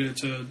opportunity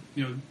to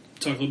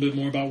talk a little bit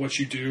more about what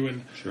you do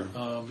and Sure.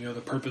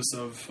 The purpose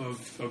of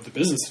the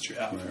business that you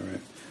have. Right.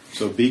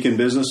 So Beacon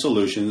Business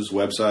Solutions,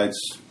 websites,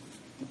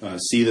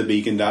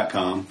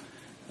 seethebeacon.com,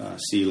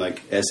 see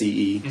like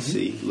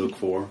SEEC, look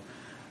for.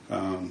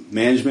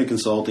 Management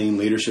consulting,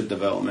 leadership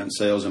development,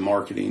 sales and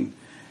marketing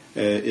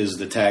is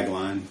the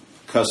tagline.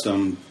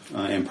 Custom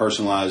and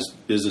personalized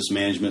business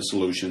management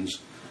solutions.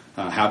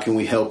 How can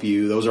we help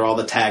you? Those are all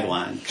the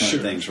tagline kind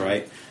of things,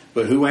 right?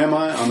 But who am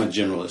I? I'm a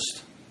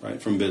generalist,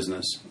 right, from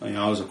business.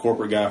 I was a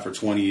corporate guy for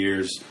 20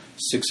 years,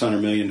 $600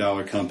 million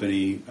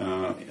company,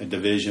 a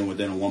division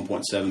within a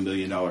 $1.7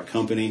 billion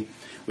company.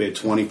 We had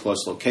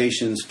 20-plus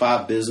locations,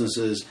 5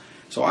 businesses.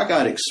 So I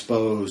got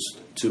exposed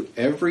to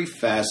every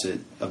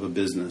facet of a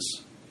business.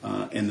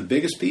 And the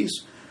biggest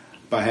piece,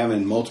 by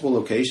having multiple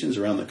locations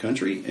around the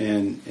country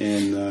and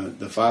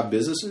the 5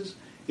 businesses,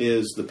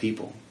 is the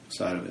people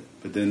side of it.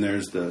 But then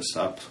there's the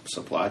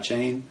supply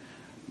chain,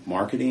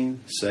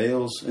 marketing,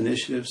 sales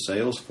initiatives,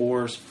 sales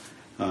force,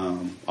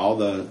 all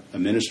the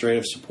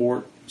administrative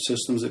support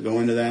systems that go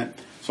into that.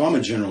 So I'm a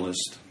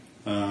generalist.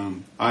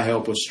 I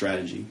help with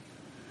strategy.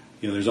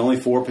 There's only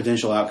 4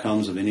 potential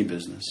outcomes of any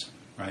business,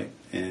 right?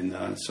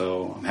 And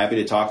so I'm happy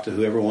to talk to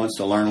whoever wants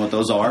to learn what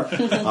those are.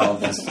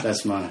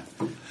 That's my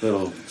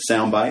little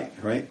soundbite,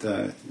 right?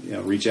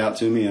 Reach out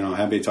to me, and I'm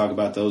happy to talk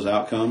about those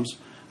outcomes.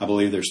 I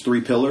believe there's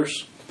 3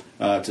 pillars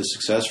to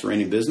success for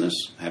any business.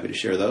 Happy to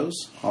share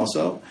those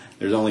also.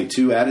 There's only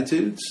 2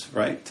 attitudes,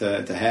 right,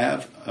 to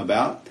have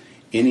about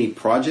any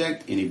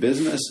project, any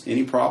business,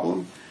 any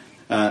problem.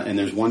 And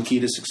there's 1 key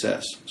to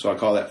success. So I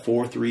call that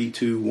 4, 3,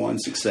 2, 1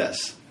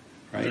 success.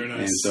 Right? Very nice.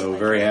 And so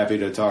very happy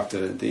to talk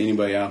to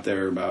anybody out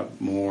there about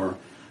more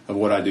of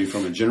what I do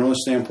from a generalist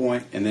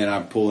standpoint. And then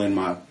I pull in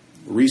my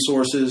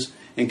resources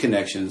and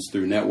connections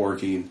through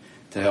networking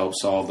to help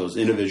solve those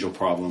individual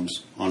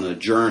problems on a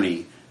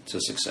journey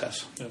to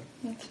success. Yeah.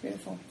 That's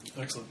beautiful.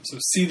 Excellent. So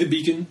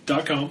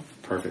seethebeacon.com.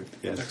 Perfect.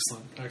 Yes.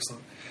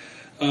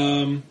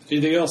 Excellent.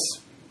 Anything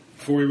else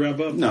before we wrap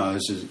up? No,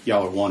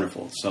 y'all are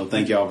wonderful. So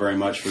thank y'all very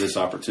much for this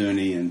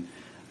opportunity, and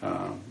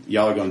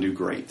y'all are going to do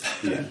great.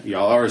 Yeah,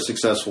 y'all are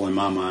successful in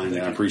my mind,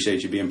 and I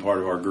appreciate you being part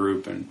of our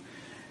group. And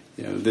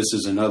this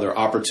is another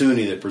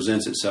opportunity that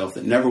presents itself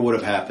that never would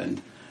have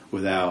happened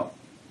without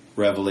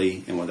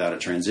Reveille and without a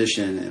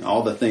transition and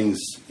all the things,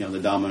 the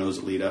dominoes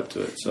that lead up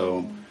to it.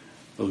 So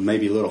those may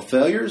be little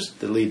failures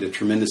that lead to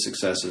tremendous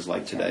successes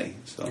like today.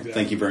 So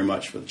Thank you very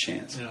much for the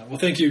chance. Yeah, well,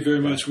 thank you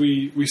very much.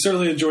 We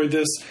certainly enjoyed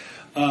this.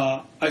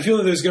 I feel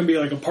that there's going to be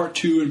like a part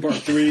 2 and part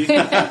 3.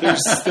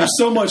 There's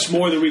so much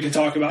more that we can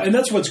talk about, and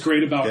that's what's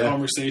great about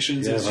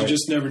conversations is you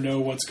just never know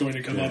what's going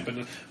to come up.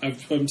 And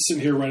I'm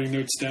sitting here writing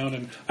notes down,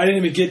 and I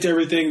didn't even get to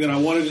everything that I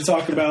wanted to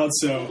talk about.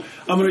 So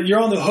you're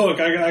on the hook.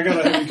 I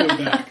got to have you go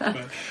back.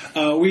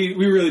 But we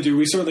really do.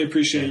 We certainly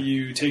appreciate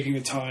you taking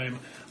the time.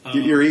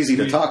 You're easy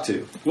to talk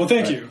to. Well,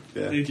 thank you.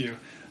 Yeah. Thank you.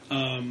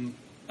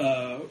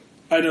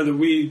 I know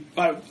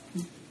that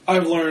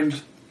I've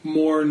learned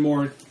more and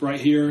more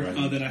right here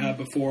than I have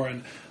before,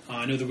 and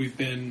I know that we've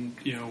been,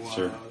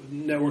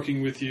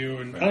 networking with you,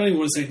 and I don't even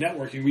want to say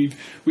networking.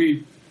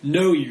 We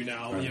know you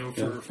now,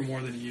 for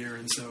more than a year,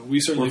 and so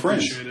we certainly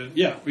appreciate it.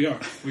 Yeah, we are.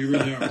 We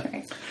really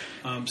are.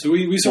 So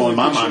we certainly.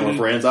 Well, in my mind, we're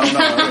friends. I don't know.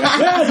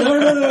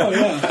 No.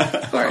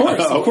 Yeah,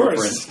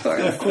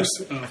 of course.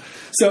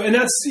 So, and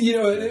that's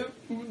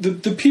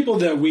the people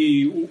that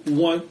we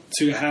want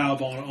to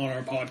have on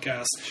our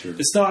podcast. Sure.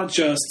 It's not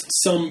just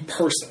some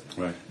person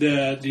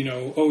that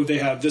they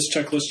have this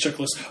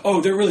checklist. Oh,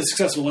 they're really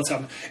successful. Let's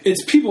have them.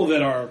 It's people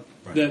that are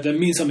that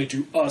mean something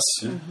to us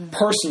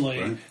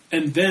personally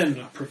and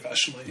then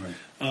professionally.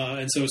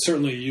 And so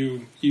certainly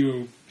you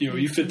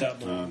fit that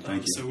mold.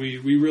 Thank you. So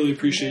we really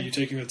appreciate you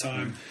taking the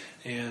time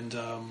and.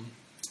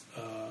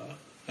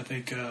 I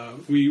think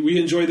we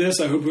enjoy this.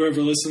 I hope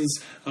whoever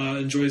listens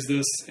enjoys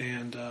this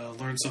and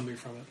learns something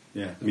from it.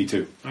 Yeah, me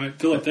too. All right,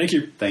 Philip, thank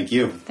you. Thank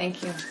you.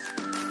 Thank you.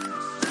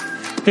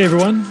 Hey,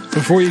 everyone.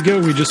 Before you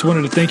go, we just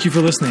wanted to thank you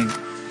for listening.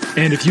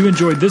 And if you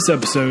enjoyed this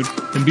episode,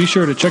 then be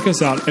sure to check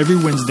us out every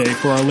Wednesday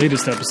for our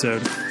latest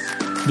episode.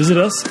 Visit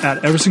us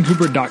at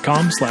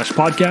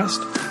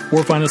eversoncooper.com/podcast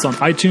or find us on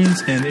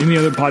iTunes and any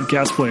other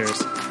podcast players.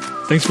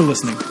 Thanks for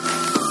listening.